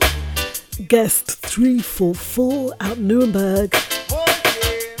 Guest 344 out Nuremberg.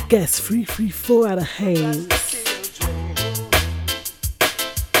 Guest 334 out of Hayes.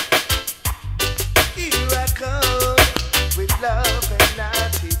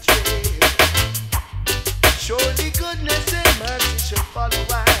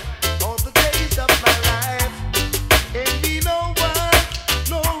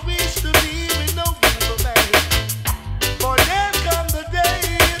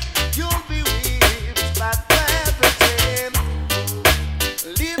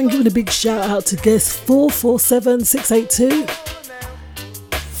 A big shout out to guest 447 682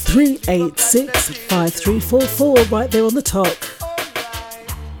 386 5344 right there on the top.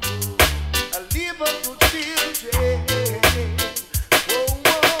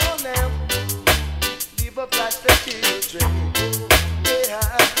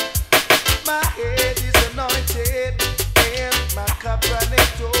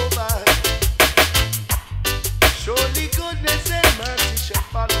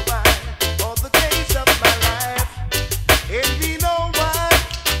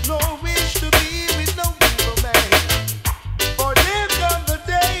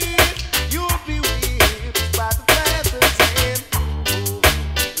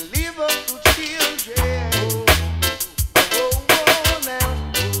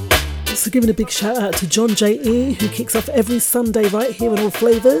 Giving a big shout out to John J.E. who kicks off every Sunday right here on All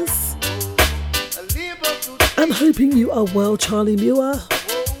Flavours. I'm hoping you are well, Charlie Muir.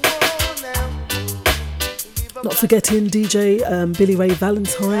 Not forgetting DJ Billy Ray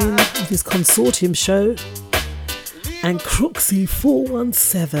Valentine with his Consortium show. And Crooksy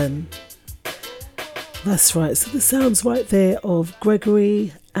 417. That's right, so the sounds right there of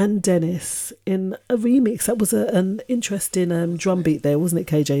Gregory and Dennis in a remix. That was an interesting drum beat there, wasn't it,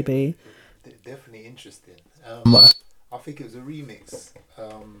 KJB? Definitely interesting. I think it was a remix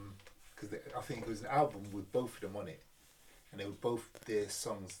because I think it was an album with both of them on it, and they were both their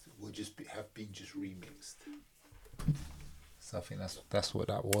songs would just have been just remixed. So I think that's what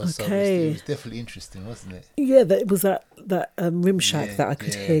that was. Okay. So it was definitely interesting, wasn't it? Yeah, that it was that rim shack that I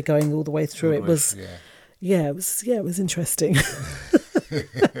could hear going all the way through. It was, it was interesting.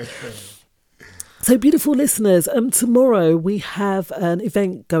 So beautiful listeners, tomorrow we have an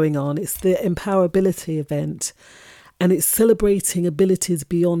event going on. It's the Empowerability event, and it's celebrating abilities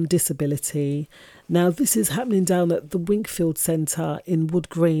beyond disability. Now this is happening down at the Winkfield Centre in Wood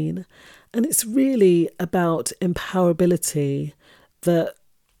Green, and it's really about empowerability. That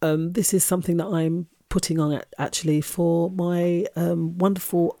this is something that I'm putting on actually for my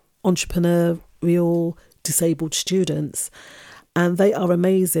wonderful entrepreneurial disabled students. And they are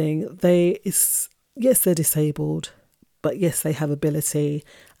amazing. Yes, they're disabled, but yes, they have ability.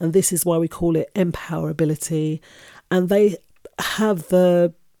 And this is why we call it Empowerability. And they have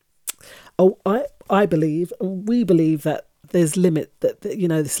I believe, and we believe that there's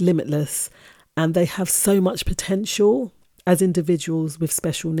it's limitless. And they have so much potential as individuals with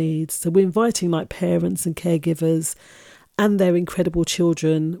special needs. So we're inviting like parents and caregivers and their incredible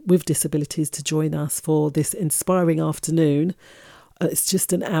children with disabilities to join us for this inspiring afternoon. It's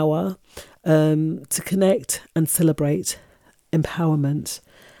just an hour to connect and celebrate empowerment.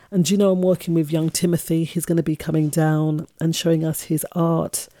 And I'm working with young Timothy. He's going to be coming down and showing us his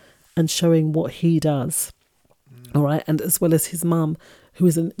art and showing what he does. All right. And as well as his mum, who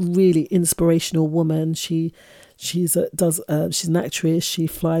is a really inspirational woman. She's an actress. She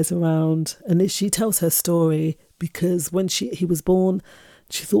flies around and she tells her story because when he was born,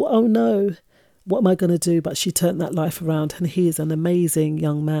 she thought, oh no, what am I going to do? But she turned that life around, and he is an amazing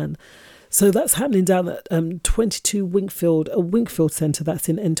young man. So that's happening down at 22 Winkfield Centre. That's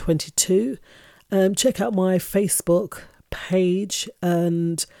in N22. Check out my Facebook page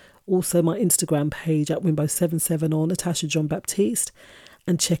and also my Instagram page at Wimbo77 or Natasha John Baptiste,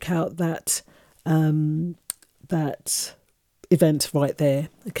 and check out that event right there.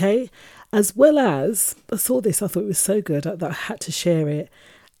 Okay. As well as, I saw this, I thought it was so good that I had to share it.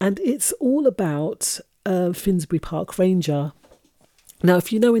 And it's all about Finsbury Park Ranger. Now,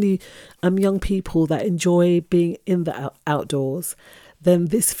 if you know any young people that enjoy being in the outdoors, then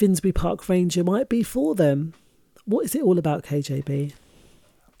this Finsbury Park Ranger might be for them. What is it all about, KJB?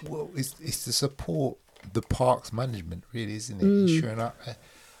 Well, it's to support the parks management, really, isn't it? Ensuring that,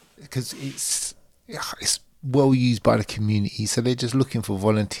 because it's well used by the community, so they're just looking for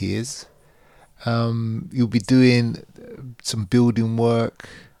volunteers. You'll be doing some building work,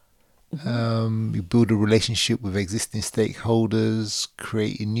 You build a relationship with existing stakeholders,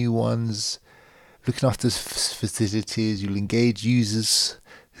 creating new ones, looking after facilities. You'll engage users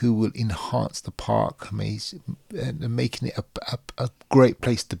who will enhance the park, and making it a great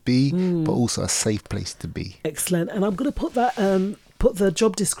place to be, but also a safe place to be. Excellent. And I'm going to put that put the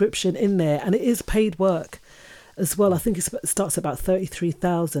job description in there, and it is paid work as well. I think it starts at about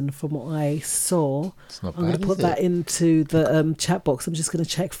 33,000 from what I saw. It's not I'm bad, going to put that into the chat box. I'm just going to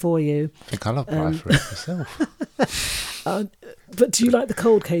check for you. I think I'll apply for it myself. But do you like the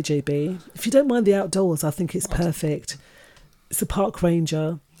cold, KJB? If you don't mind the outdoors, I think it's perfect. It's a park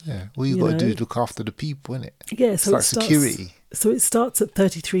ranger. Yeah, all you got to do is look after the people, innit? Yeah, so it's like security. So it starts at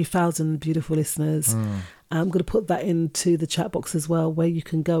 33,000, beautiful listeners. I'm going to put that into the chat box as well, where you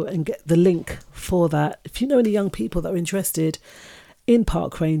can go and get the link for that. If you know any young people that are interested in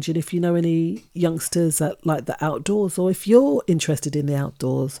park ranging, if you know any youngsters that like the outdoors, or if you're interested in the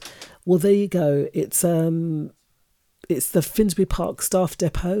outdoors, well, there you go. It's the Finsbury Park Staff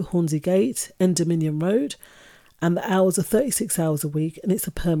Depot, Hornsey Gate, Enderminion Road. And the hours are 36 hours a week, and it's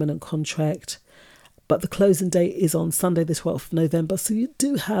a permanent contract. But the closing date is on Sunday, the 12th of November. So you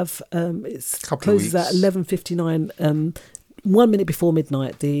do have, it closes at 11:59, 1 minute before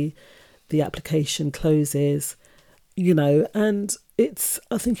midnight, the application closes, and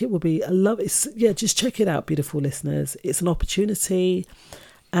I think it will be just check it out, beautiful listeners. It's an opportunity,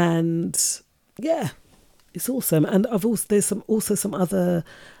 and yeah, it's awesome. And there's also some other,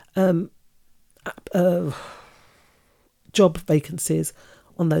 job vacancies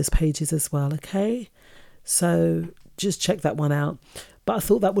on those pages as well, okay? So just check that one out. But I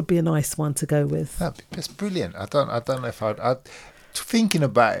thought that would be a nice one to go with. That's brilliant. I don't know if I'd thinking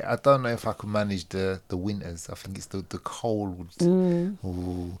about it, I don't know if I could manage the winters. I think it's the cold.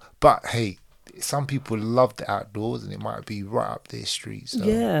 Ooh. But hey, some people love the outdoors, and it might be right up their street. So,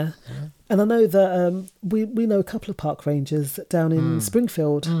 yeah. And I know that we know a couple of park rangers down in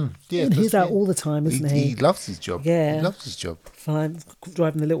Springfield. Yeah, and he's out all the time, isn't he? He loves his job. Yeah. He loves his job. Fine.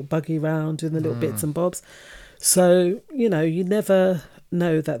 Driving the little buggy around, doing the little bits and bobs. So, you never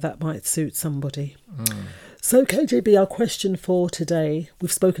know that might suit somebody. So, KJB, our question for today,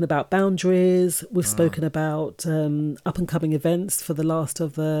 we've spoken about boundaries. We've spoken about up-and-coming events for the last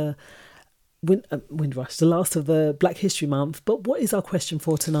of the Windrush, the last of the Black History Month. But what is our question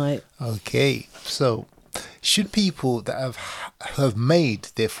for tonight? Okay, so should people that have made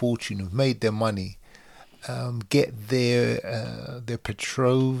their fortune, have made their money, get their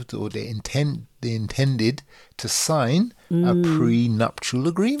betrothed or they intended to sign a prenuptial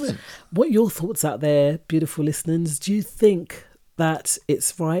agreement? What are your thoughts out there, beautiful listeners? Do you think that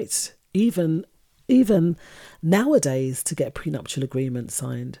it's right, even nowadays, to get a prenuptial agreement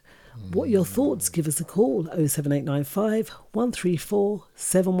signed? What are your thoughts? Give us a call, 07895 134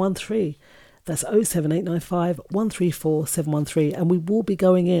 713. That's 07895 134 713. And we will be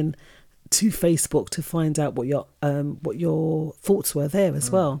going in to Facebook to find out what your thoughts were there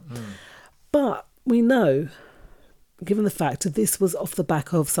as well. But we know, given the fact that this was off the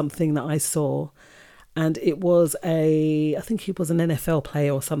back of something that I saw, and it was I think he was an NFL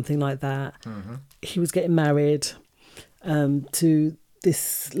player or something like that. He was getting married to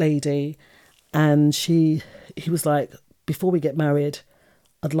this lady, and he was like, before we get married,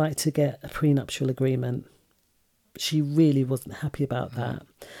 I'd like to get a prenuptial agreement. She really wasn't happy about that.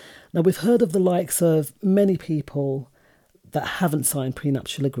 Now, we've heard of the likes of many people that haven't signed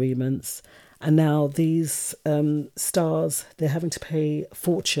prenuptial agreements, and now these stars, they're having to pay a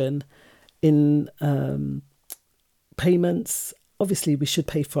fortune in payments. Obviously, we should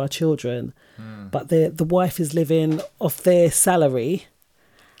pay for our children, but the wife is living off their salary,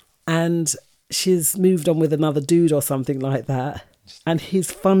 and she's moved on with another dude or something like that, and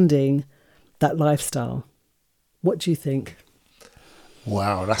he's funding that lifestyle. What do you think?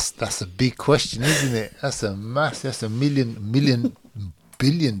 Wow, that's a big question, isn't it? That's a million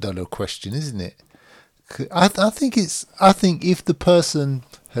billion dollar question, isn't it? I think if the person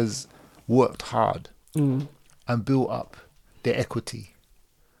has worked hard and built up their equity,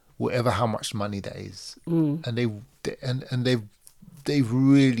 whatever how much money that is, and they've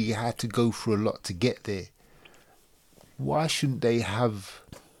really had to go through a lot to get there, why shouldn't they have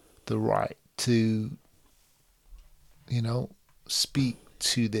the right to, speak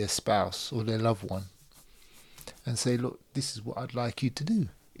to their spouse or their loved one and say, look, this is what I'd like you to do?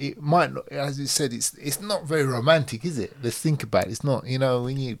 It might not, as you said, it's not very romantic, is it? Let's think about it. It's not,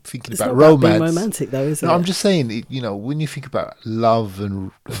 when you're thinking about romance. It's not being romantic, though, is it? No, I'm just saying, when you think about love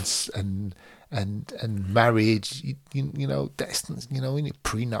and marriage, that's, when you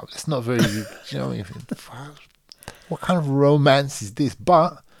prenup, that's not very, what kind of romance is this?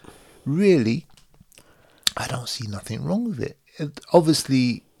 But really, I don't see nothing wrong with it.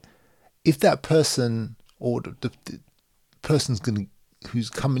 Obviously, if that person or the person's who's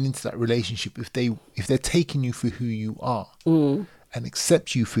coming into that relationship, if they're taking you for who you are and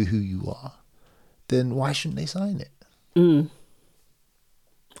accept you for who you are, then why shouldn't they sign it?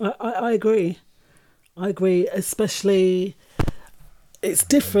 I agree. Especially, it's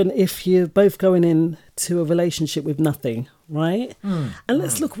different if you're both going into a relationship with nothing, right? And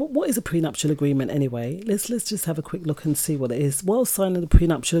let's look, what is a prenuptial agreement anyway? Let's just have a quick look and see what it is. While signing a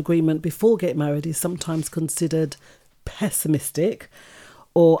prenuptial agreement before getting married is sometimes considered pessimistic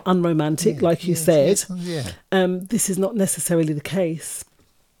or unromantic, like you said. This is not necessarily the case.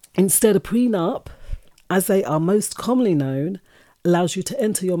 Instead, a prenup, as they are most commonly known, allows you to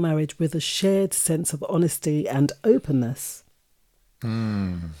enter your marriage with a shared sense of honesty and openness.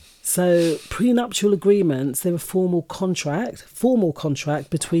 So prenuptial agreements, they're a formal contract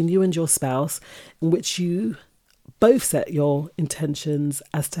between you and your spouse in which you both set your intentions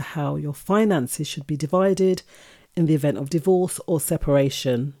as to how your finances should be divided in the event of divorce or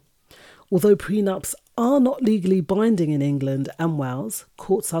separation. Although prenups are not legally binding in England and Wales,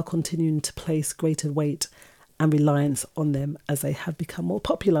 courts are continuing to place greater weight and reliance on them as they have become more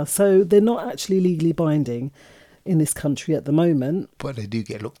popular. So they're not actually legally binding in this country at the moment. But they do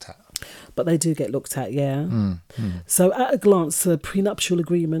get looked at. So at a glance, prenuptial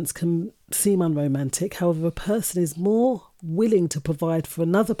agreements can seem unromantic. However, a person is more willing to provide for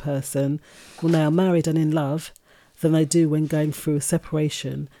another person when they are married and in love than they do when going through a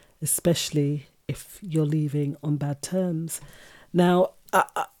separation, especially if you're leaving on bad terms. Now,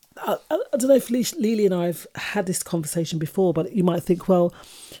 I don't know if Lily and I have had this conversation before, but you might think, well,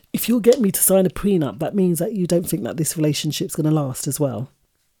 if you'll get me to sign a prenup, that means that you don't think that this relationship's going to last as well.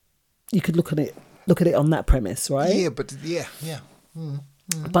 You could look at it on that premise, right? Yeah, but yeah.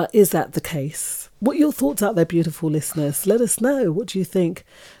 But is that the case? What are your thoughts out there, beautiful listeners? Let us know. What do you think?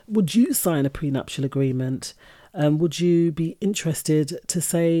 Would you sign a prenuptial agreement? Would you be interested to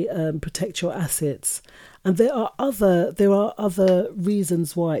say protect your assets? And there are other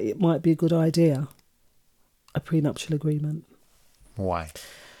reasons why it might be a good idea, a prenuptial agreement. Why?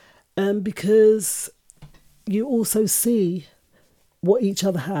 Because you also see what each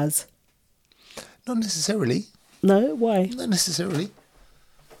other has. Not necessarily. No? Why? Not necessarily.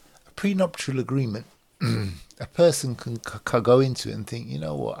 A prenuptial agreement, a person can go into it and think, you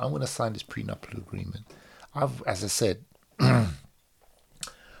know what, I'm going to sign this prenuptial agreement. As I said,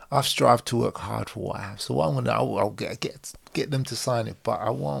 I've strived to work hard for what I have. So what I'm gonna, I'll get them to sign it. But I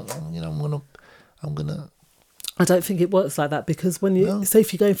won't. I'm gonna. I don't think it works like that, because when you say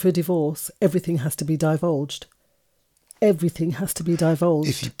if you're going for a divorce, everything has to be divulged. Everything has to be divulged.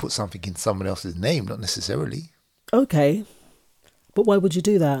 If you put something in someone else's name, not necessarily. Okay. But why would you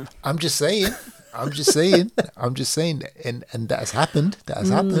do that? I'm just saying. And that has happened.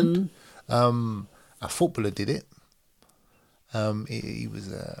 A footballer did it. He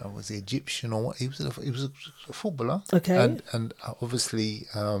was he Egyptian or what? He was a footballer. Okay. And obviously,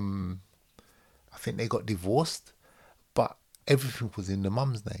 I think they got divorced, but everything was in the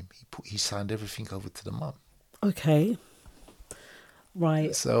mum's name. He signed everything over to the mum. Okay.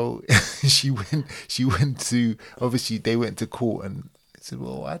 Right. So she went to, obviously they went to court and said,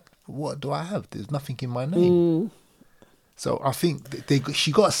 well, what do I have? There's nothing in my name. So I think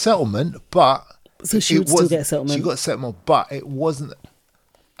she got a settlement, but so she would still get a settlement. She got a settlement, but it wasn't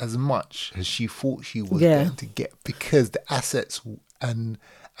as much as she thought she was going to get, because the assets and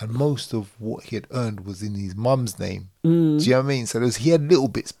most of what he had earned was in his mum's name. Do you know what I mean? So he had little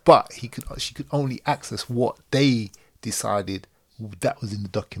bits, but she could only access what they decided that was in the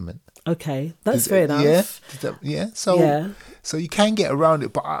document. Okay, that's fair enough. So you can get around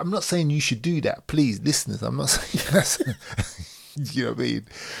it, but I'm not saying you should do that. Please, listeners, I'm not saying that's... you know what I mean?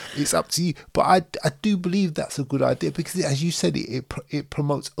 It's up to you. But I do believe that's a good idea, because as you said, it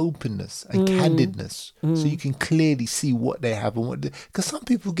promotes openness and candidness. So you can clearly see what they have and what because some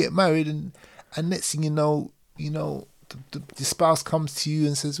people get married and next thing you know, the spouse comes to you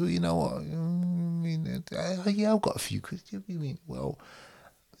and says, well, you know what, I've got a few. You mean, well,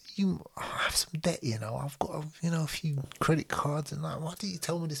 I have some debt, I've got a few credit cards, and why didn't you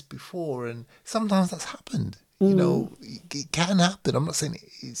tell me this before? And sometimes that's happened. It can happen. I'm not saying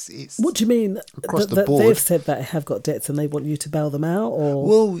it's. What do you mean? Across the board, they've said that they have got debts and they want you to bail them out, or?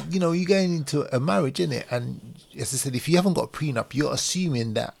 Well, you're going into a marriage, innit? And as I said, if you haven't got a prenup, you're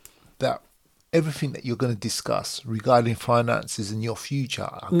assuming that everything that you're going to discuss regarding finances and your future,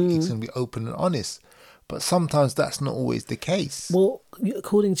 it's going to be open and honest. But sometimes that's not always the case. Well,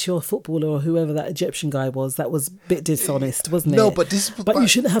 according to your footballer or whoever that Egyptian guy was, that was a bit dishonest, wasn't it? No, but you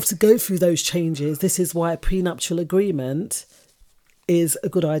shouldn't have to go through those changes. This is why a prenuptial agreement is a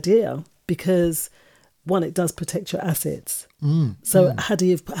good idea, because one, it does protect your assets. Had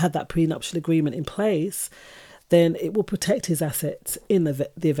he have had that prenuptial agreement in place, then it will protect his assets in the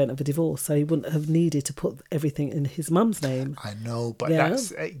event of a divorce. So he wouldn't have needed to put everything in his mum's name. I know, but that's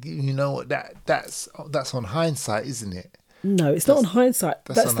that's on hindsight, isn't it? No, it's not on hindsight.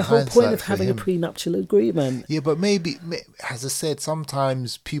 That's the whole point of having a prenuptial agreement. Yeah, but maybe, as I said,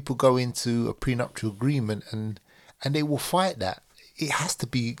 sometimes people go into a prenuptial agreement and they will fight that. It has to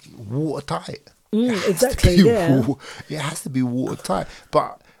be watertight. Exactly, It has to be watertight.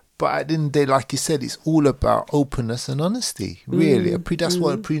 But at the end of the day, like you said, it's all about openness and honesty, really. That's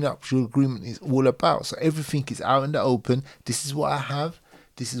what a prenuptial agreement is all about. So everything is out in the open. This is what I have.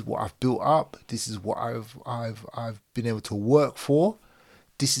 This is what I've built up. This is what I've been able to work for.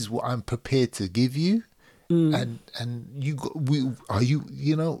 This is what I'm prepared to give you. And you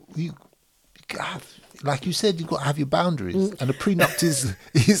have, like you said, you've got to have your boundaries. And a prenup is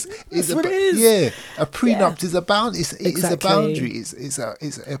what it is. A prenup is a boundary. It's a boundary. It's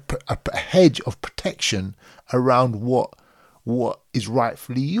a hedge of protection around what is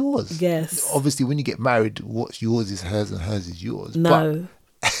rightfully yours. Yes. Obviously, when you get married, what's yours is hers and hers is yours. No.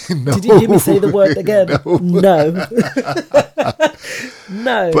 No. Did you hear me say the word again? No.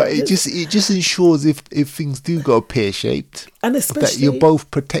 No. But it just ensures if things do go pear-shaped, and especially that you're both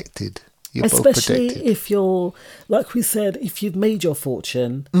protected. Especially if you're, like we said, if you've made your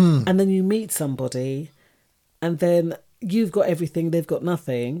fortune and then you meet somebody and then you've got everything, they've got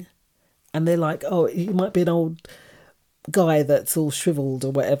nothing, and they're like, oh, he might be an old guy that's all shriveled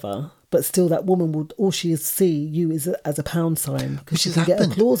or whatever, but still that woman would, all she see you is as a pound sign, because she can get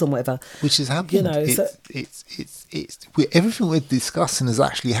applause and whatever. Which has happened. You know, it's everything we're discussing has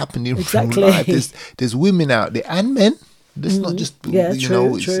actually happened in real life. There's women out there and men. It's not just,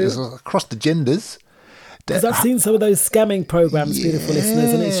 true. It's across the genders. Because I've seen some of those scamming programs, beautiful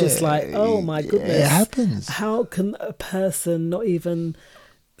listeners, and it's just like, oh my goodness. It happens. How can a person not even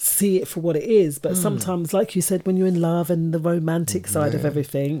see it for what it is? But sometimes, like you said, when you're in love and the romantic side of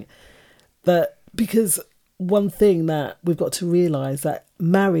everything, but because one thing that we've got to realise, that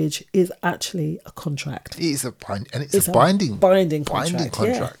marriage is actually a contract. It is a binding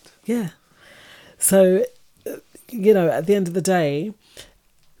contract. Yeah. So, at the end of the day,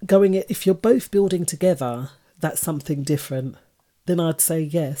 if you're both building together, that's something different. Then I'd say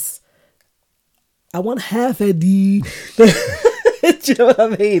yes. I want half a D. Do you know what I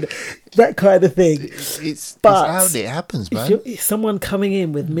mean? That kind of thing. It's how it happens, man. If someone coming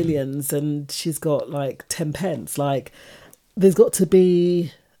in with millions and she's got like 10 pence, like there's got to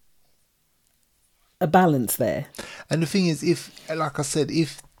be a balance there. And the thing is, if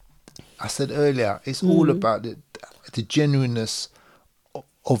I said earlier, it's all about the genuineness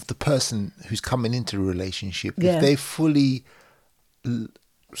of the person who's coming into the relationship. Yeah. If they fully,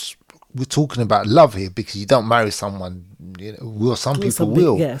 we're talking about love here, because you don't marry someone, some people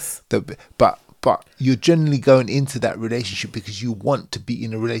will. Yes. But you're generally going into that relationship because you want to be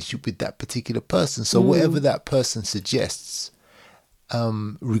in a relationship with that particular person. So whatever that person suggests,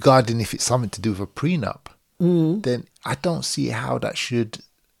 regarding if it's something to do with a prenup, then I don't see how that should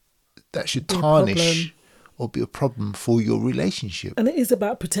tarnish or be a problem for your relationship. And it is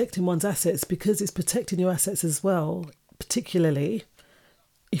about protecting one's assets, because it's protecting your assets as well, particularly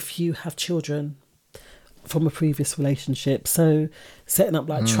if you have children from a previous relationship. So setting up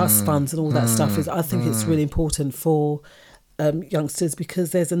like trust funds and all that stuff I think it's really important for youngsters,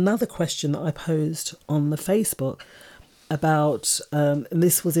 because there's another question that I posed on the Facebook about, and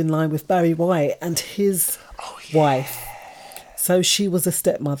this was in line with Barry White and his wife. So she was a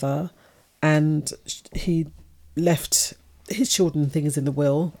stepmother, and he left his children things in the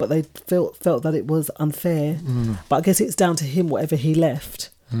will, but they felt that it was unfair. But I guess it's down to him, whatever he left.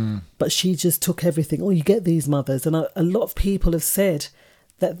 But she just took everything. Oh, you get these mothers. And a lot of people have said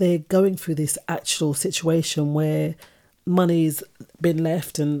that they're going through this actual situation where money's been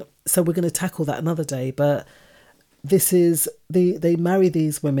left, and so we're going to tackle that another day. But this is, they marry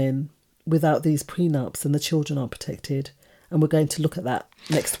these women without these prenups, and the children are protected. And we're going to look at that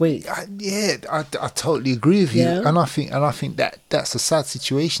next week. I totally agree with you. Yeah. And I think that that's a sad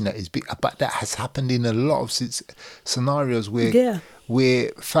situation that is big, but that has happened in a lot of scenarios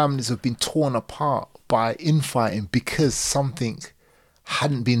where families have been torn apart by infighting because something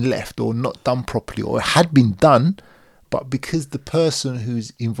hadn't been left or not done properly, or had been done, but because the person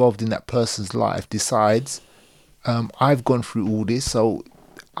who's involved in that person's life decides, I've gone through all this, so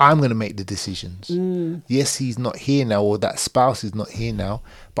I'm going to make the decisions. Yes, he's not here now, or that spouse is not here now,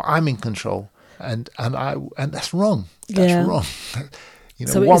 but I'm in control, and that's wrong. That's wrong. You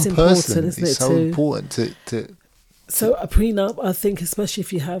know, so one it is person isn't is it, so important to. So a prenup, I think, especially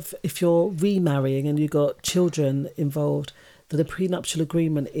if you're remarrying and you've got children involved, that a prenuptial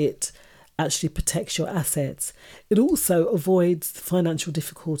agreement, it actually protects your assets. It also avoids financial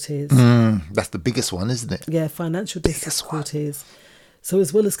difficulties. That's the biggest one, isn't it? Yeah, financial difficulties. So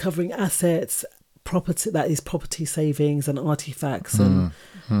as well as covering assets, property, that is property savings and artifacts, and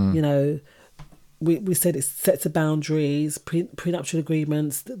you know, we said it sets the boundaries. Prenuptial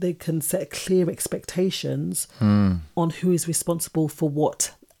agreements, they can set clear expectations on who is responsible for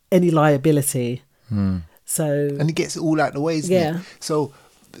what, any liability. So and it gets it all out the way, isn't it?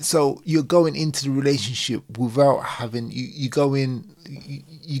 So you're going into the relationship without having you going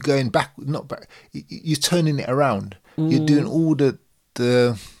back, not back. You're turning it around. You're doing all the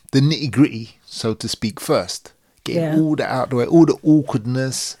nitty gritty, so to speak, first. Getting all that out the way, all the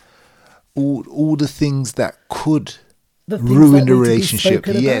awkwardness, all the things that could ruin the relationship.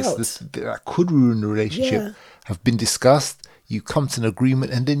 Yes, that could ruin the relationship have been discussed. You come to an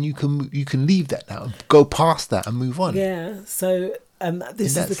agreement, and then you can leave that now, and go past that, and move on. Yeah. So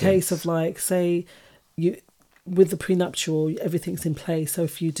this is the case of, like, say you with the prenuptial, everything's in place. So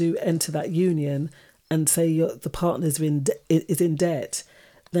if you do enter that union, and say the partner's is in debt,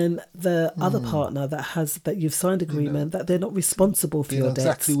 then the other partner that you've signed agreement, that they're not responsible for your debts.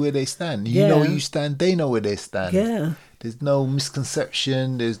 Exactly where they stand. You know where you stand. They know where they stand. Yeah. There's no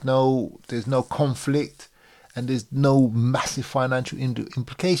misconception. There's no conflict, and there's no massive financial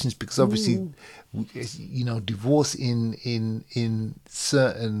implications, because obviously, you know, divorce in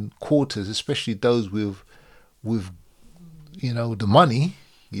certain quarters, especially those with you know, the money.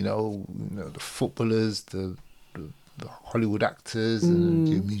 You know, the footballers, the Hollywood actors and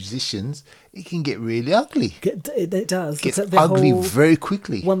the musicians, it can get really ugly. It does. It gets ugly very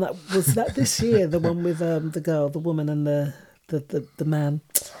quickly. One that was that this year, the one with the woman and the man.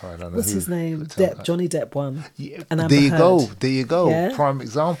 I don't know what's his name? Johnny Depp one. Yeah. And There you go. Yeah. Prime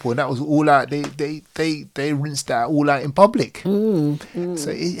example. And that was all out. They rinsed that all out in public. So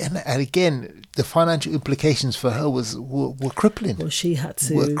and again, the financial implications for her were crippling. Well, she had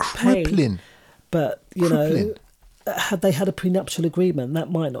to pay. But you know, had they had a prenuptial agreement, that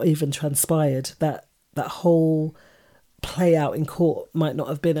might not even transpired. That whole play out in court might not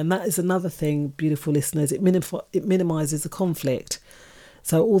have been. And that is another thing, beautiful listeners. It minimises the conflict.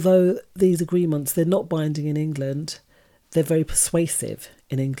 So although these agreements, they're not binding in England, they're very persuasive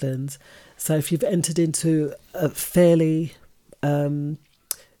in England. So if you've entered into fairly and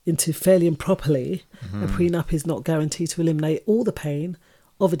properly, a prenup is not guaranteed to eliminate all the pain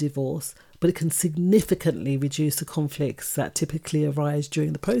of a divorce, but it can significantly reduce the conflicts that typically arise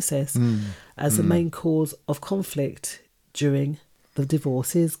during the process. As the main cause of conflict during the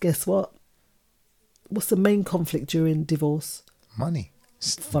divorce is, guess what? What's the main conflict during divorce? Money.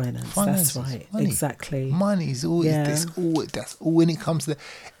 Finance. That's right. Money. Exactly. Money is always that's all when it comes to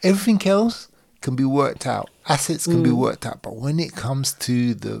everything else can be worked out. Assets can be worked out, but when it comes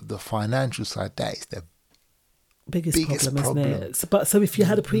to the financial side, that is the biggest problem, isn't it? So if you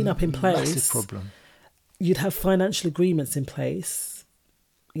had a prenup in place, massive problem, you'd have financial agreements in place.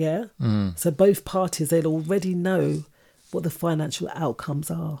 Yeah. So both parties, they'll already know what the financial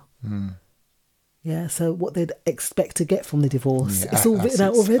outcomes are. Yeah, so what they'd expect to get from the divorce. It's all written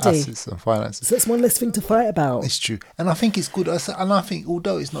out already. Assets and finances. So it's one less thing to fight about. It's true. And I think it's good. And I think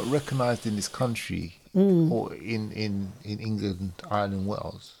although it's not recognised in this country or in England, Ireland,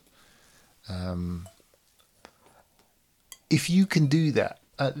 Wales, if you can do that,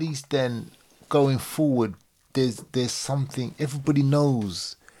 at least then going forward, there's something, everybody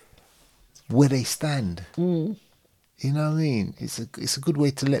knows where they stand. You know what I mean? It's a good way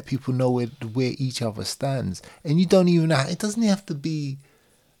to let people know where each other stands, and you don't even it doesn't have to be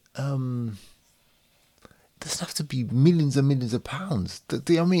doesn't have to be millions and millions of pounds.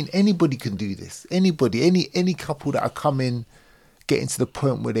 I mean, anybody can do this. Anybody, any couple that are coming, getting to the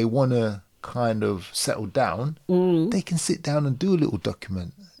point where they want to kind of settle down, they can sit down and do a little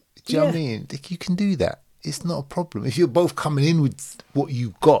document. Do you know what I mean? You can do that. It's not a problem if you're both coming in with what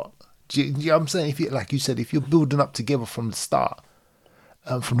you've got. Do you know what I'm saying? If you, like you said, if you're building up together from the start,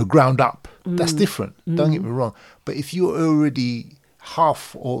 from the ground up, that's different. Don't get me wrong. But if you're already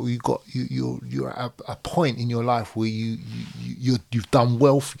half, or you're at a point in your life where you've done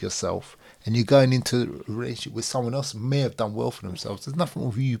well for yourself, and you're going into a relationship with someone else who may have done well for themselves, there's nothing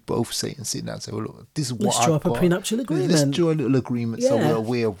wrong with you both sitting down and say, well, look, this is what I've got. Let's draw up a prenuptial agreement. Let's draw a little agreement so we're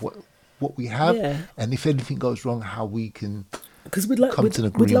aware of what we have, and if anything goes wrong, how we can because we'd come to an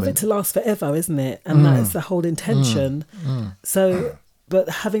agreement. we'd love it to last forever, isn't it? And that is the whole intention. So, but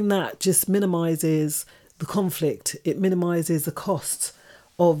having that just minimises the conflict. It minimises the cost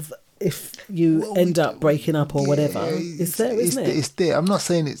of if you end up breaking up or whatever. It's there, isn't it? It's there. I'm not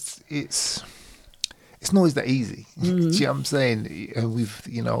saying it's not always that easy. See what I'm saying? And we've,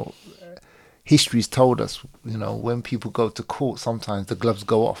 history's told us, when people go to court, sometimes the gloves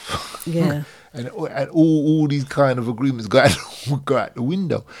go off. Yeah. and all these kind of agreements go out the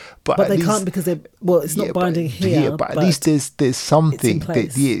window. But they can't because it's not binding here. But at least there's something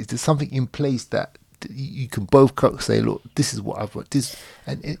there's something in place that you can both say, look, this is what I've got. This,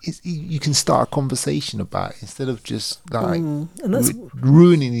 and you can start a conversation about it instead of just and that's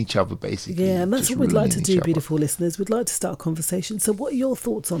ruining each other, basically. Yeah, and that's what we'd like to do, beautiful listeners. We'd like to start a conversation. So what are your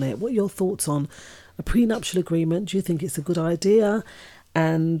thoughts on it? What are your thoughts on a prenuptial agreement? Do you think it's a good idea?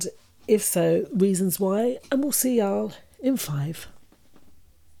 And if so, reasons why? And we'll see y'all in 5.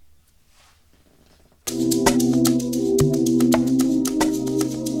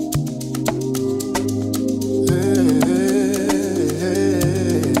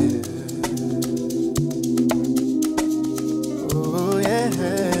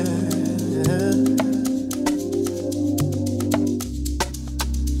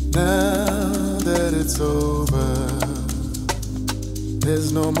 It's over.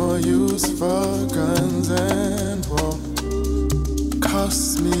 There's no more use for guns and war.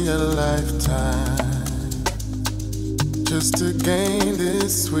 Cost me a lifetime just to gain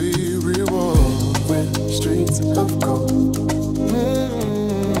this sweet reward. With streets of gold. Can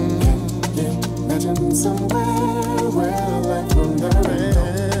you imagine somewhere where life will never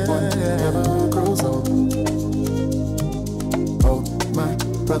end? One never grows old. Oh, my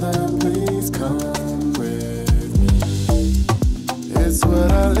brother, please come. It's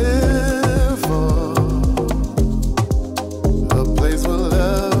what I live for. A place where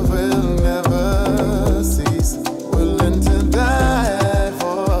love will never cease. Willing to die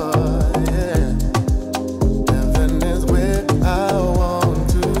for, yeah. Heaven is where I want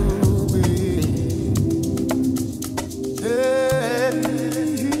to be. Yeah.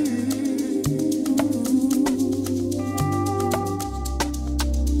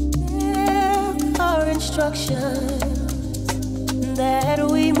 There are instructions that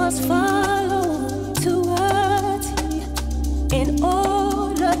we must follow to a T in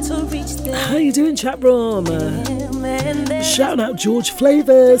order to reach them. How you doing, chat room? Shouting out George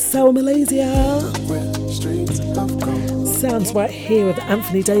Flavors, Sour Malaysia. Sounds right here with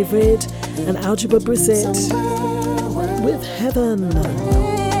Anthony David and Algebra Brissett with Heaven.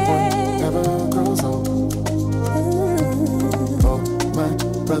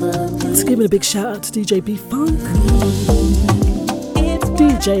 Let's give it a big shout out to DJ B Funk.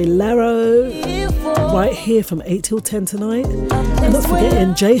 DJ Laro, right here from 8 till 10 tonight. And not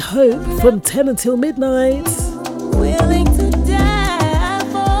forgetting J Hope from 10 until midnight.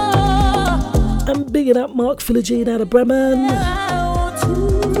 And bigging up Mark Philogene out of Bremen.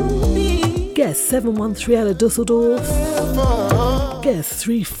 Guest 713 out of Dusseldorf. Guest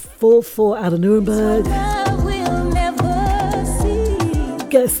 344 out of Nuremberg.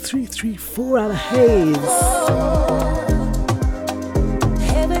 Guest 334 out of Hayes.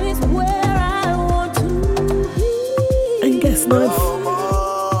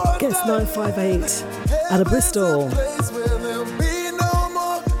 Guest 958 out of Bristol.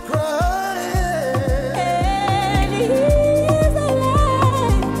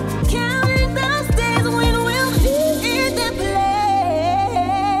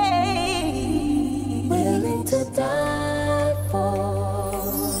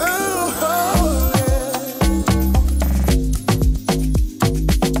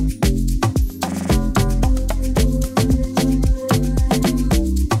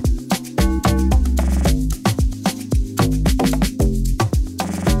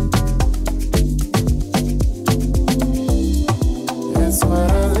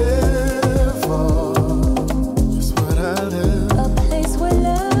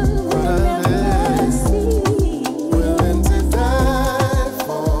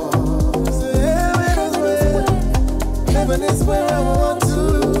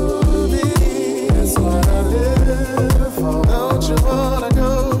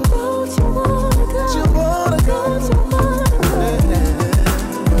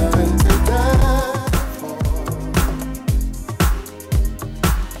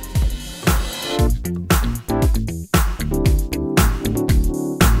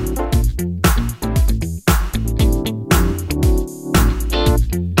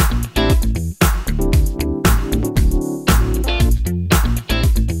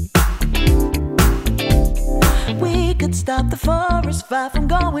 far from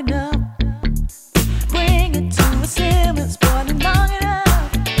going up. Bring it to a simmer, it's boiling long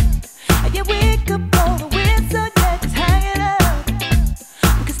enough. Yeah, we could blow the whistle, yeah, just hang it up.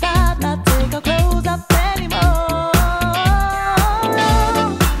 We can start, not take our clothes off anymore.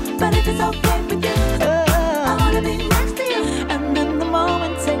 But if it's okay with you, I wanna be next to you. And then the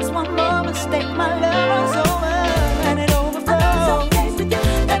moment takes one more mistake, my love runs over and it overflows.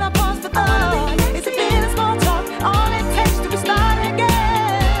 Then I pause for thought. It's a bit of small talk, all it takes to start again.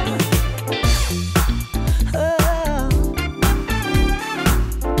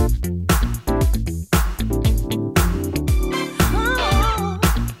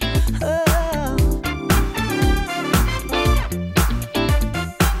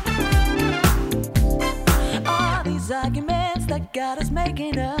 All these arguments that got us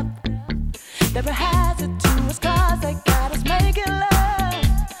making up, never hazard to us cause they got us making love.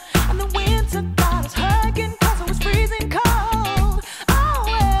 And the winter got us hugging cause it was freezing cold. Oh,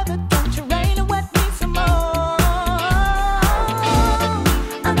 weather, don't you rain and wet me some more.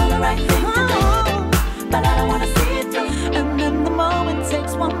 I know the right thing to do, but I don't wanna see it through. And then the moment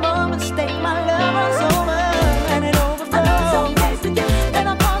takes one more mistake, my love runs over and it overflows. I know it's okay with you, then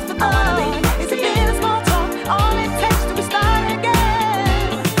I pause for thought. It's a bit of small talk, all it takes to start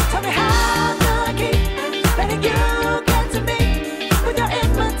again. Tell me how do I keep letting you get to me with your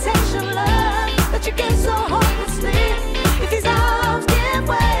imitation love that you give so hopelessly. If these arms give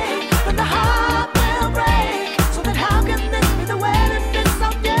way, then the heart will break. So then how can this be the way that this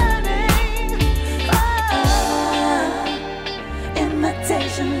I'm yearning?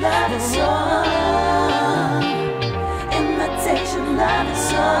 Imitation love is all. Imitation love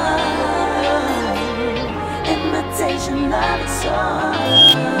is all. Imitation love is all.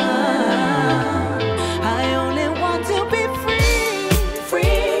 I only want to be free,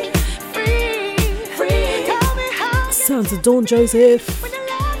 free, free, free. Tell me how Sounds of Dawn Joseph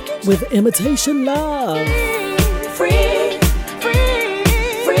with Imitation Love. free, free,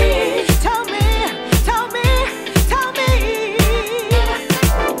 free. Tell me, tell me, tell me.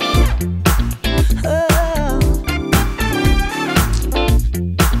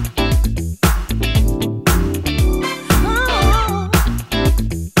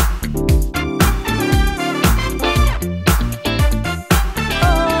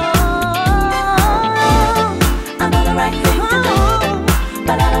 I know the right thing to do,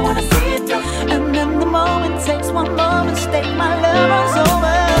 but I don't wanna see it through. And then the moment takes one more mistake, my love runs over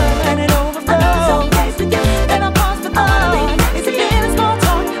and it overflows. I know it's okay with you, then I pause for thought. It's a bit of small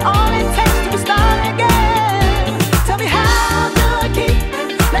talk, all it takes to start again. Tell me how do I keep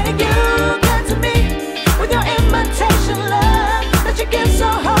letting you get to me with your imitation love that you give so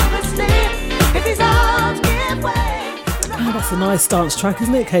hopelessly. If these arms give way. Oh, that's a nice dance track,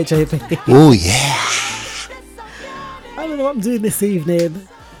 isn't it, KJB? Oh yeah. I don't know what I'm doing this evening.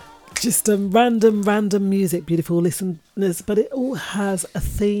 Just random music, beautiful listeners, but it all has a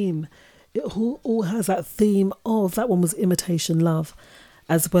theme. It all has that theme of, that one was Imitation Love,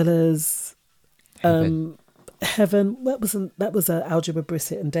 as well as Heaven. That was Algebra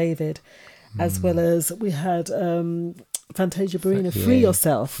Brissett and David, as well as we had Fantasia Barrina, Free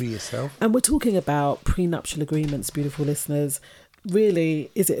Yourself. Free Yourself. And we're talking about prenuptial agreements, beautiful listeners.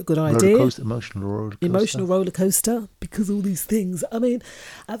 Really, is it a good idea? Emotional roller coaster, because all these things. I mean,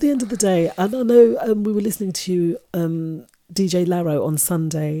 at the end of the day, and I know we were listening to DJ Laro on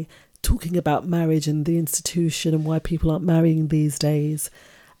Sunday talking about marriage and the institution and why people aren't marrying these days.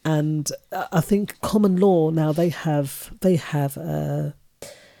 And I think common law now, they have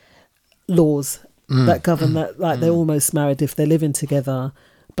laws that govern that, like they're almost married if they're living together.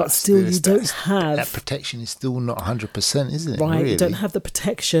 But still, you don't have... That protection is still not 100%, isn't it? Right, really? You don't have the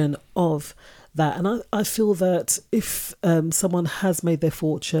protection of that. And I feel that if someone has made their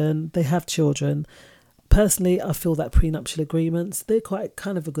fortune, they have children, personally, I feel that prenuptial agreements, they're quite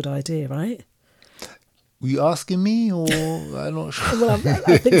kind of a good idea, right? Were you asking me, or I'm not sure? Well,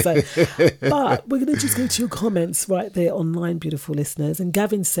 I think so. But we're going to just go to your comments right there online, beautiful listeners. And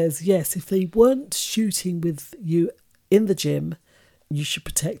Gavin says, yes, if they weren't shooting with you in the gym, you should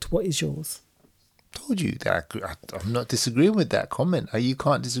protect what is yours. Told you that I'm not disagreeing with that comment. You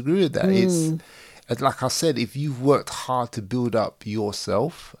can't disagree with that. It's like I said, if you've worked hard to build up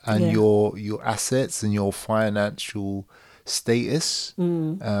yourself and your assets and your financial status,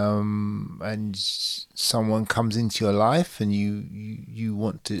 and someone comes into your life and you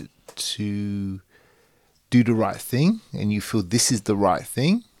want to do the right thing and you feel this is the right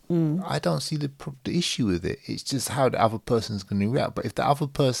thing, I don't see the issue with it. It's just how the other person's going to react. But if the other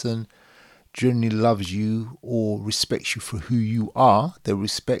person generally loves you or respects you for who you are, they'll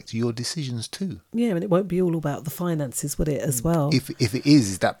respect your decisions too. Yeah, and it won't be all about the finances, would it, as well? If it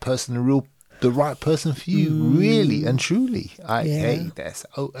is that person the right person for you, really and truly? Hey, that's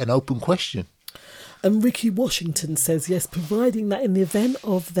an open question. And Ricky Washington says, yes, providing that in the event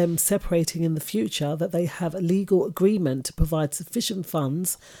of them separating in the future, that they have a legal agreement to provide sufficient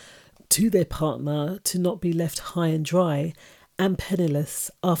funds to their partner to not be left high and dry and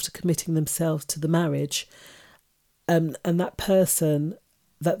penniless after committing themselves to the marriage, and that person,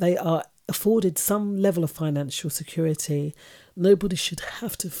 that they are afforded some level of financial security. Nobody should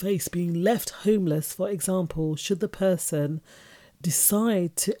have to face being left homeless, for example, should the person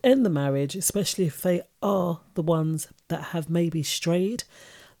decide to end the marriage, especially if they are the ones that have maybe strayed.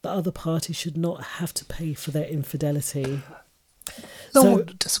 The other party should not have to pay for their infidelity. No,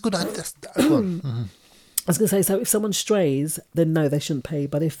 that's a good idea. I was going to say, so if someone strays, then no, they shouldn't pay.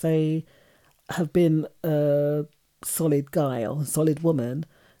 But if they have been a solid guy or a solid woman,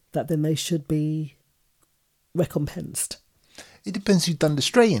 that then they should be recompensed. It depends who's done the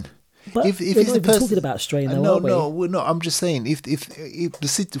straying. But if we're it's not the even person, talking about straying, though, no, are we? no, we're not. I'm just saying, if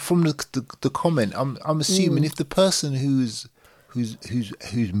from the comment, I'm assuming if the person who's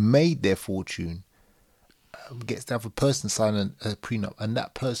made their fortune gets to have a person sign a prenup, and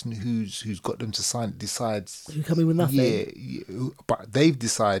that person who's got them to sign it decides you come in with nothing. Yeah, but they've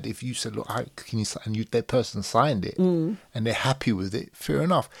decided, if you said, look, how can you sign, and that person signed it, and they're happy with it, fair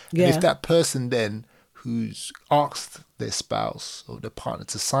enough. Yeah. And if that person then who's asked their spouse or their partner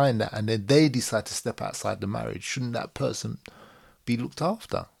to sign that, and then they decide to step outside the marriage, shouldn't that person be looked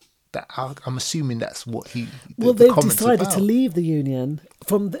after? That I'm assuming that's what he. They've decided to leave the union.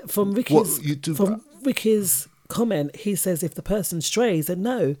 From Ricky's Ricky's comment, he says if the person strays, then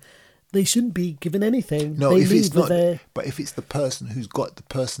no, they shouldn't be given anything. No, they if it's not. their... But if it's the person who's got the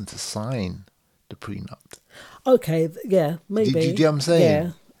person to sign the prenup. Okay, yeah, maybe. Do you get what I'm saying?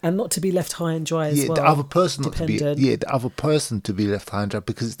 Yeah, and not to be left high and dry as well. The other person not to be. Dependent. Yeah, the other person to be left high and dry,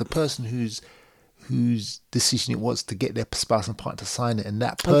 because it's the person whose decision it was to get their spouse and partner to sign it, and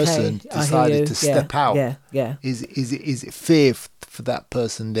that person decided to step out. Yeah. Is it fair for that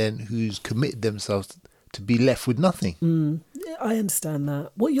person then who's committed themselves to be left with nothing? I understand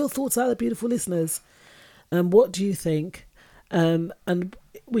that. What are your thoughts are, beautiful listeners? What do you think? And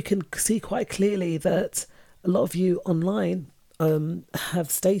we can see quite clearly that a lot of you online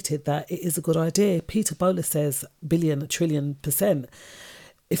have stated that it is a good idea. Peter Bowler says, billion, trillion %.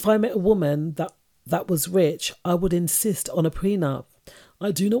 If I met a woman that was rich, I would insist on a prenup.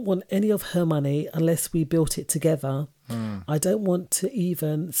 I do not want any of her money unless we built it together. I don't want to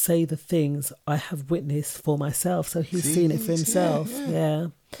even say the things I have witnessed for myself. So he's seen it for himself. Yeah,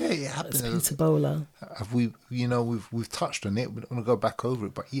 it happens. That's Peter Bowler. We've touched on it. We don't want to go back over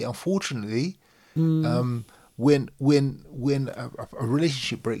it, but yeah, unfortunately, when a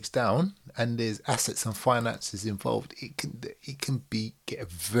relationship breaks down and there's assets and finances involved, it can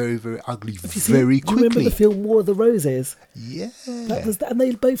get very, very ugly very quickly. Do you remember the film War of the Roses? Yeah, and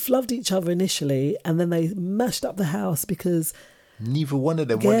they both loved each other initially, and then they mashed up the house because neither one of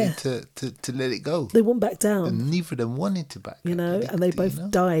them wanted to let it go. They wouldn't back down. And neither of them wanted to back. And they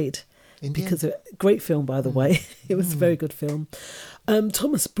both died. Because of it. Great film, by the way. It was a very good film.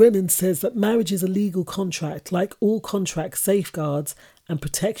 Thomas Brennan says that marriage is a legal contract. Like all contracts, safeguards and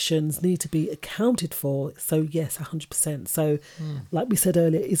protections need to be accounted for. So yes, 100%. So like we said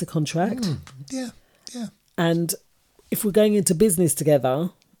earlier, it is a contract. Yeah. And if we're going into business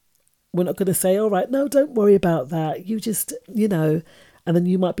together, we're not going to say, all right, no, don't worry about that. You just, and then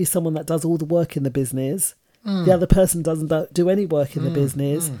you might be someone that does all the work in the business. The other person doesn't do any work in the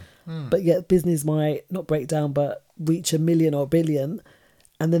business. But yet business might not break down but reach 1 million or 1 billion,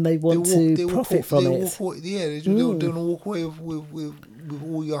 and then they want to profit from it. They don't walk away with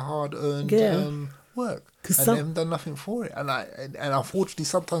all your hard-earned work, and they haven't done nothing for it. And unfortunately,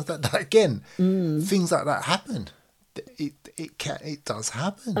 sometimes that again, things like that happen. It does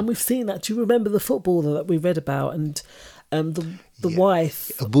happen, and we've seen that. Do you remember the footballer that we read about and the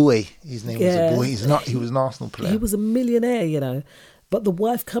wife? A boy. His name was a boy. He was an Arsenal player. He was a millionaire, But the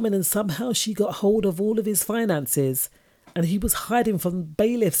wife come in and somehow she got hold of all of his finances, and he was hiding from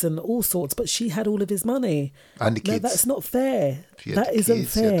bailiffs and all sorts, but she had all of his money. And the kids. No, that's not fair. That fair. isn't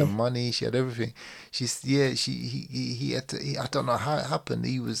She had the money, she had everything. He had to, I don't know how it happened.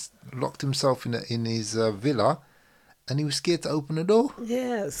 He was locked himself in his villa, and he was scared to open the door.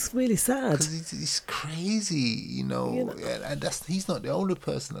 Yeah, it's really sad. Because he's crazy, and he's not the only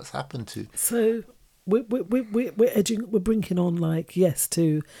person that's happened to. So... We're bringing on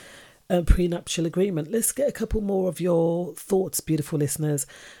to prenuptial agreement. Let's get a couple more of your thoughts, beautiful listeners.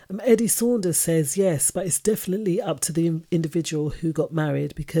 Eddie Saunders says yes, but it's definitely up to the individual who got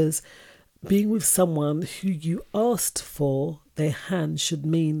married, because being with someone who you asked for their hand should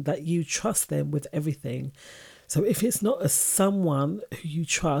mean that you trust them with everything. So if it's not a someone who you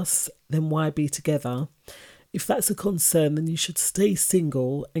trust, then why be together? If that's a concern, then you should stay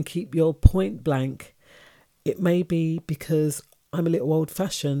single and keep your point blank. It may be because I'm a little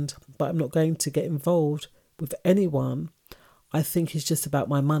old-fashioned, but I'm not going to get involved with anyone. I think it's just about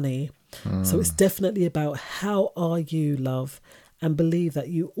my money. So it's definitely about how are you, love, and believe that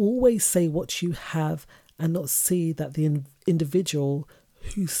you always say what you have and not see that the individual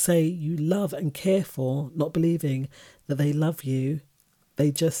who say you love and care for, not believing that they love you,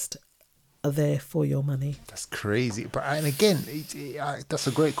 they just are there for your money. That's crazy. But and again, that's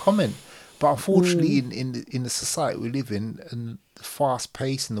a great comment. But unfortunately, in the society we live in, and the fast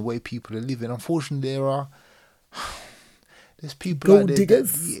pace and the way people are living, unfortunately, there's people gold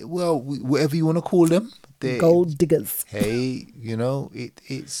diggers. Whatever you want to call them, gold diggers. Hey,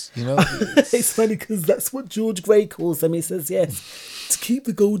 it's it's funny because that's what George Gray calls them. He says yes, to keep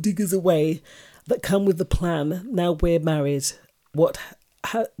the gold diggers away that come with the plan. Now we're married.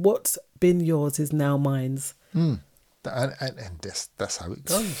 What's been yours is now mine's. And that's how it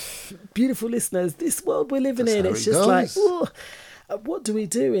goes. Beautiful listeners, this world we're living in, it's just like, what do we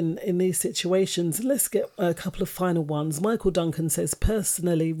do in these situations? Let's get a couple of final ones. Michael Duncan says,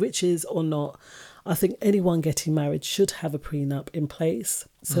 personally, riches or not, I think anyone getting married should have a prenup in place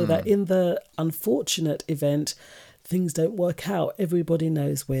so that in the unfortunate event things don't work out, everybody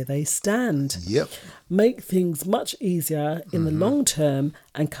knows where they stand. Yep. Make things much easier in the long term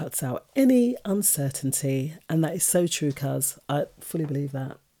and cuts out any uncertainty. And that is so true, cuz I fully believe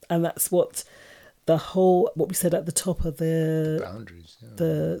that. And that's what what we said at the top of the boundaries,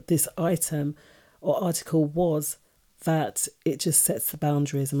 this item or article was, that it just sets the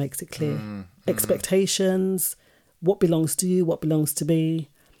boundaries and makes it clear. Expectations, what belongs to you, what belongs to me.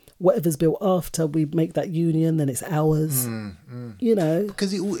 Whatever's built after we make that union, then it's ours.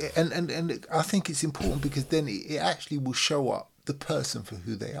 Because and I think it's important, because then it actually will show up the person for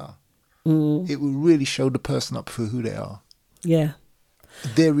who they are. It will really show the person up for who they are. Yeah,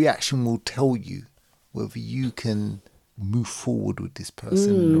 their reaction will tell you whether you can move forward with this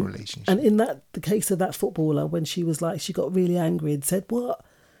person in a relationship. And in the case of that footballer, when she was like, she got really angry and said, "What?"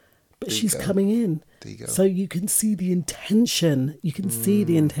 But she's coming in. There you go. So you can see the intention. You can see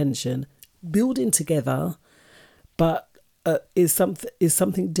the intention building together, but is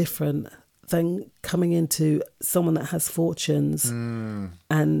something different than coming into someone that has fortunes.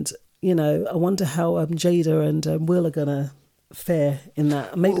 And I wonder how Jada and Will are gonna fare in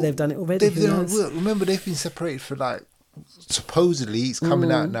that. Maybe they've done it already. Remember, they've been separated for supposedly it's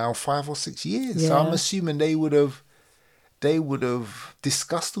coming out now 5 or 6 years. So I'm assuming they would have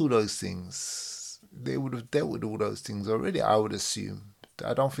discussed all those things. They would have dealt with all those things already, I would assume.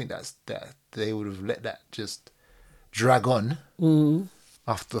 I don't think that they would have let that just drag on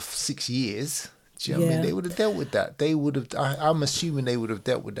after 6 years. Do you know what I mean? They would have dealt with that. They would have. I'm assuming they would have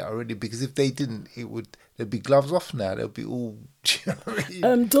dealt with that already, because if they didn't, there'd be gloves off now. They'll be all. Do you know what I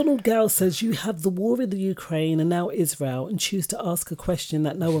mean? Donald Gow says, you have the war in the Ukraine and now Israel, and choose to ask a question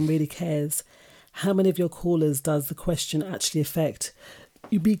that no one really cares. How many of your callers does the question actually affect?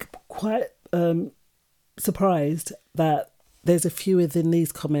 You'd be quite surprised that there's a few within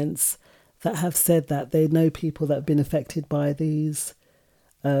these comments that have said that they know people that have been affected by these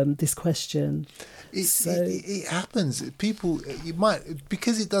this question. It happens. People, you might,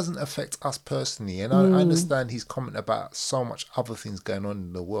 because it doesn't affect us personally, and I understand his comment about so much other things going on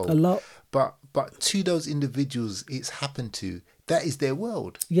in the world. A lot. But to those individuals it's happened to, that is their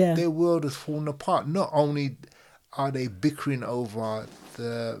world. Yeah. Their world has fallen apart. Not only are they bickering over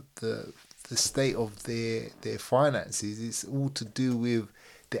the state of their finances, it's all to do with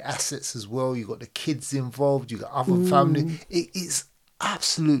the assets as well. You got the kids involved, you got other family. It's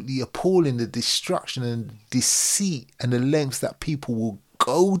absolutely appalling, the destruction and deceit and the lengths that people will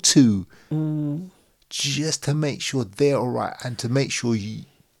go to just to make sure they're all right, and to make sure you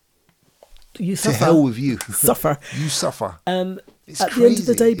suffer. To hell with you. Suffer. You suffer. At the end of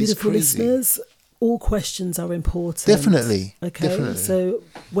the day, beautiful listeners, all questions are important. Definitely. Okay. Definitely. So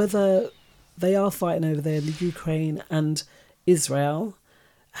whether they are fighting over there in the Ukraine and Israel,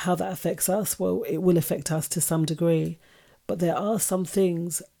 how that affects us, well, it will affect us to some degree. But there are some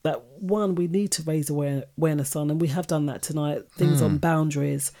things that, one, we need to raise awareness on, and we have done that tonight, things on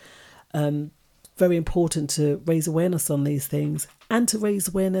boundaries. Very important to raise awareness on these things, and to raise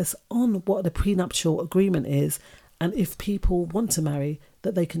awareness on what the prenuptial agreement is, And if people want to marry,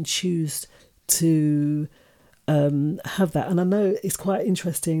 that they can choose to have that. And I know it's quite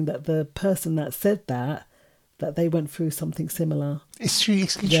interesting that the person that said that they went through something similar. It's true.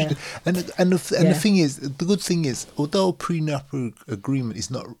 It's literally, the thing is, the good thing is, although a prenuptial agreement is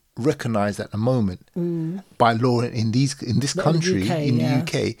not recognised at the moment by law in this country, in the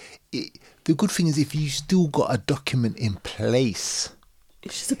UK, the good thing is if you still got a document in place,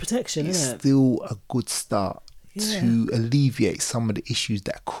 it's just a protection, isn't it? It's still a good start to alleviate some of the issues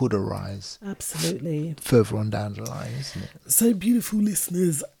that could arise. Absolutely. Further on down the line, isn't it? So, beautiful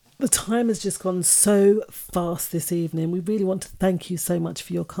listeners, the time has just gone so fast this evening. We really want to thank you so much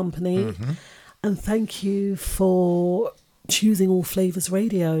for your company, and thank you for choosing All Flavours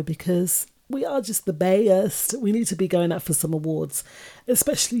Radio, because we are just the best. We need to be going out for some awards,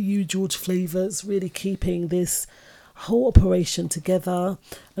 especially you, George Flavours, really keeping this whole operation together,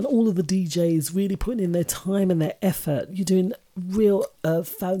 and all of the DJs really putting in their time and their effort. You're doing real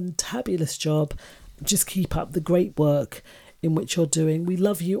fantabulous job. Just keep up the great work in which you're doing. We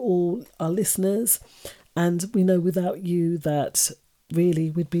love you all, our listeners, and we know without you that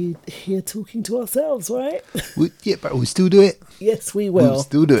really we'd be here talking to ourselves, right? But we'll still do it. Yes, we will. We'll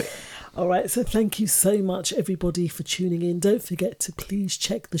still do it. All right, so thank you so much, everybody, for tuning in. Don't forget to please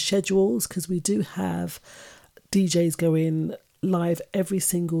check the schedules, because we do have DJs going live every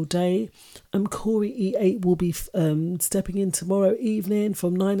single day. Corey E8 will be stepping in tomorrow evening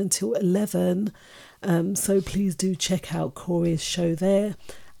from 9 until 11. So please do check out Corey's show there,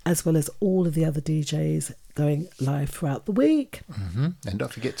 as well as all of the other DJs going live throughout the week. And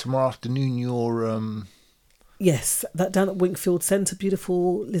don't forget, tomorrow afternoon, your... Yes, that down at Winkfield Centre,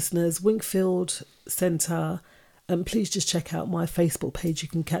 beautiful listeners, Winkfield Centre. Please just check out my Facebook page. You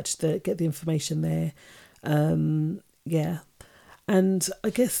can get the information there. And I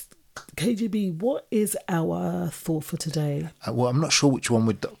guess, KGB, what is our thought for today? Well, I'm not sure which one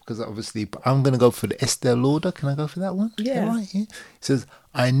because obviously, but I'm going to go for the Estee Lauder. Can I go for that one? Yeah. Right, yeah. It says,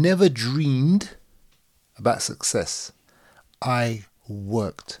 I never dreamed about success. I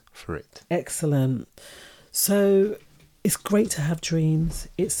worked for it. Excellent. So it's great to have dreams.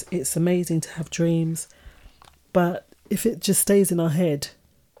 It's amazing to have dreams. But if it just stays in our head,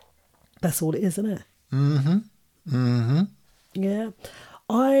 that's all it is, isn't it? Yeah.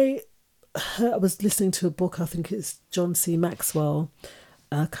 I was listening to a book, I think it's John C. Maxwell.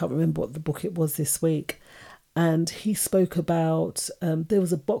 I can't remember what the book it was this week. And he spoke about, there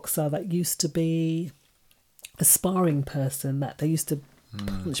was a boxer that used to be a sparring person that they used to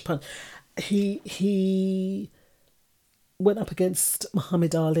punch. He went up against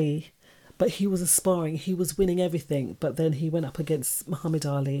Muhammad Ali, but he was aspiring. He was winning everything, but then he went up against Muhammad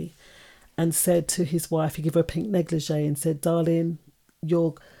Ali and said to his wife, he gave her a pink negligee and said, darling,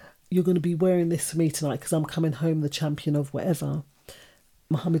 you're going to be wearing this for me tonight because I'm coming home the champion of whatever.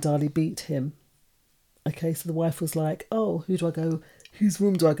 Muhammad Ali beat him. Okay, so the wife was like, oh, who do I go? Whose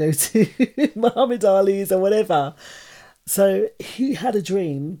room do I go to? Muhammad Ali's or whatever. So he had a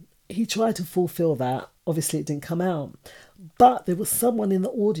dream. He tried to fulfill that. Obviously, it didn't come out. But there was someone in the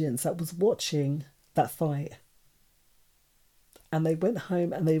audience that was watching that fight. And they went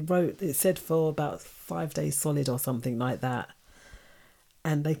home and they wrote, it said for about 5 days solid or something like that.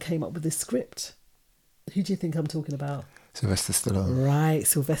 And they came up with this script. Who do you think I'm talking about? Sylvester Stallone. Right,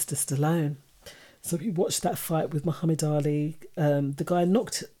 Sylvester Stallone. So we watched that fight with Muhammad Ali. The guy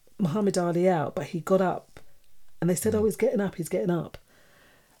knocked Muhammad Ali out, but he got up. And they said, oh, he's getting up.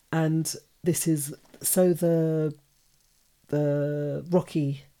 And this is, so the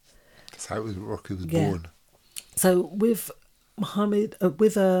Rocky. That's how Rocky was born. So with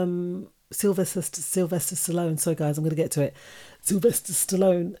Sylvester Stallone, sorry guys, I'm going to get to it. Sylvester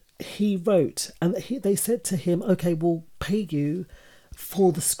Stallone, he wrote, and they said to him, okay, we'll pay you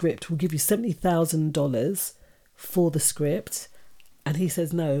for the script. We'll give you $70,000 for the script. And he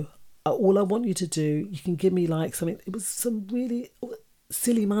says, no, all I want you to do, you can give me like something, it was some really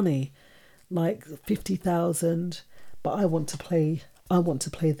silly money, like 50,000, but I want to play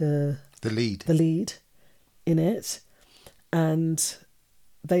the lead in it. And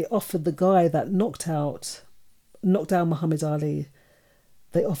they offered the guy that knocked down Muhammad Ali,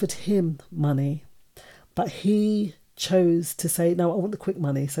 they offered him money, but he chose to say, no, I want the quick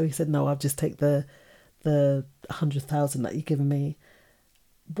money. So he said, no, I'll just take the 100,000 that you've given me.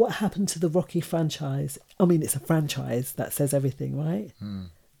 What happened to the Rocky franchise? I mean, it's a franchise that says everything, right?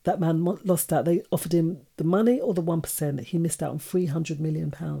 That man lost out. They offered him the money or the 1%. He missed out on £300 million.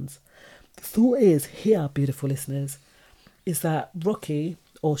 The thought is here, beautiful listeners, is that Rocky,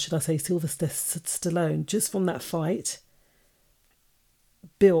 or should I say Sylvester Stallone, just from that fight,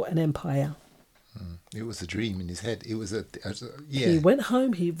 built an empire. It was a dream in his head. It was yeah. He went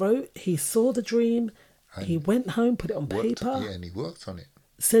home, he wrote, he saw the dream, And he went home, put it on paper. Yeah, and he worked on it.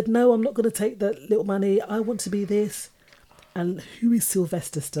 Said, no, I'm not going to take that little money. I want to be this. And who is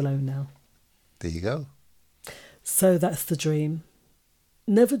Sylvester Stallone now? There you go. So that's the dream.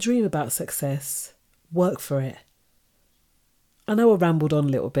 Never dream about success. Work for it. I know I rambled on a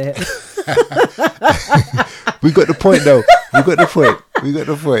little bit. We got the point, though. We got the point.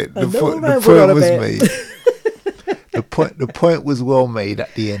 The point was made. The point was well made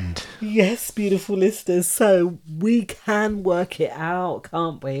at the end. Yes, beautiful listeners. So we can work it out,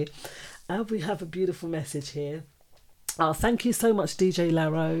 can't we? And we have a beautiful message here. Oh, thank you so much, DJ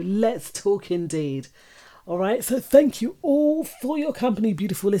Laro. Let's talk indeed. All right. So thank you all for your company,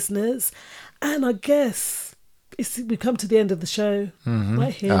 beautiful listeners. And I guess we've come to the end of the show.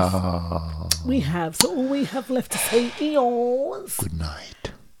 Right here. Oh. We have. So all we have left to say is good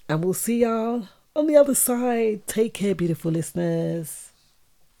night. And we'll see y'all on the other side. Take care, beautiful listeners.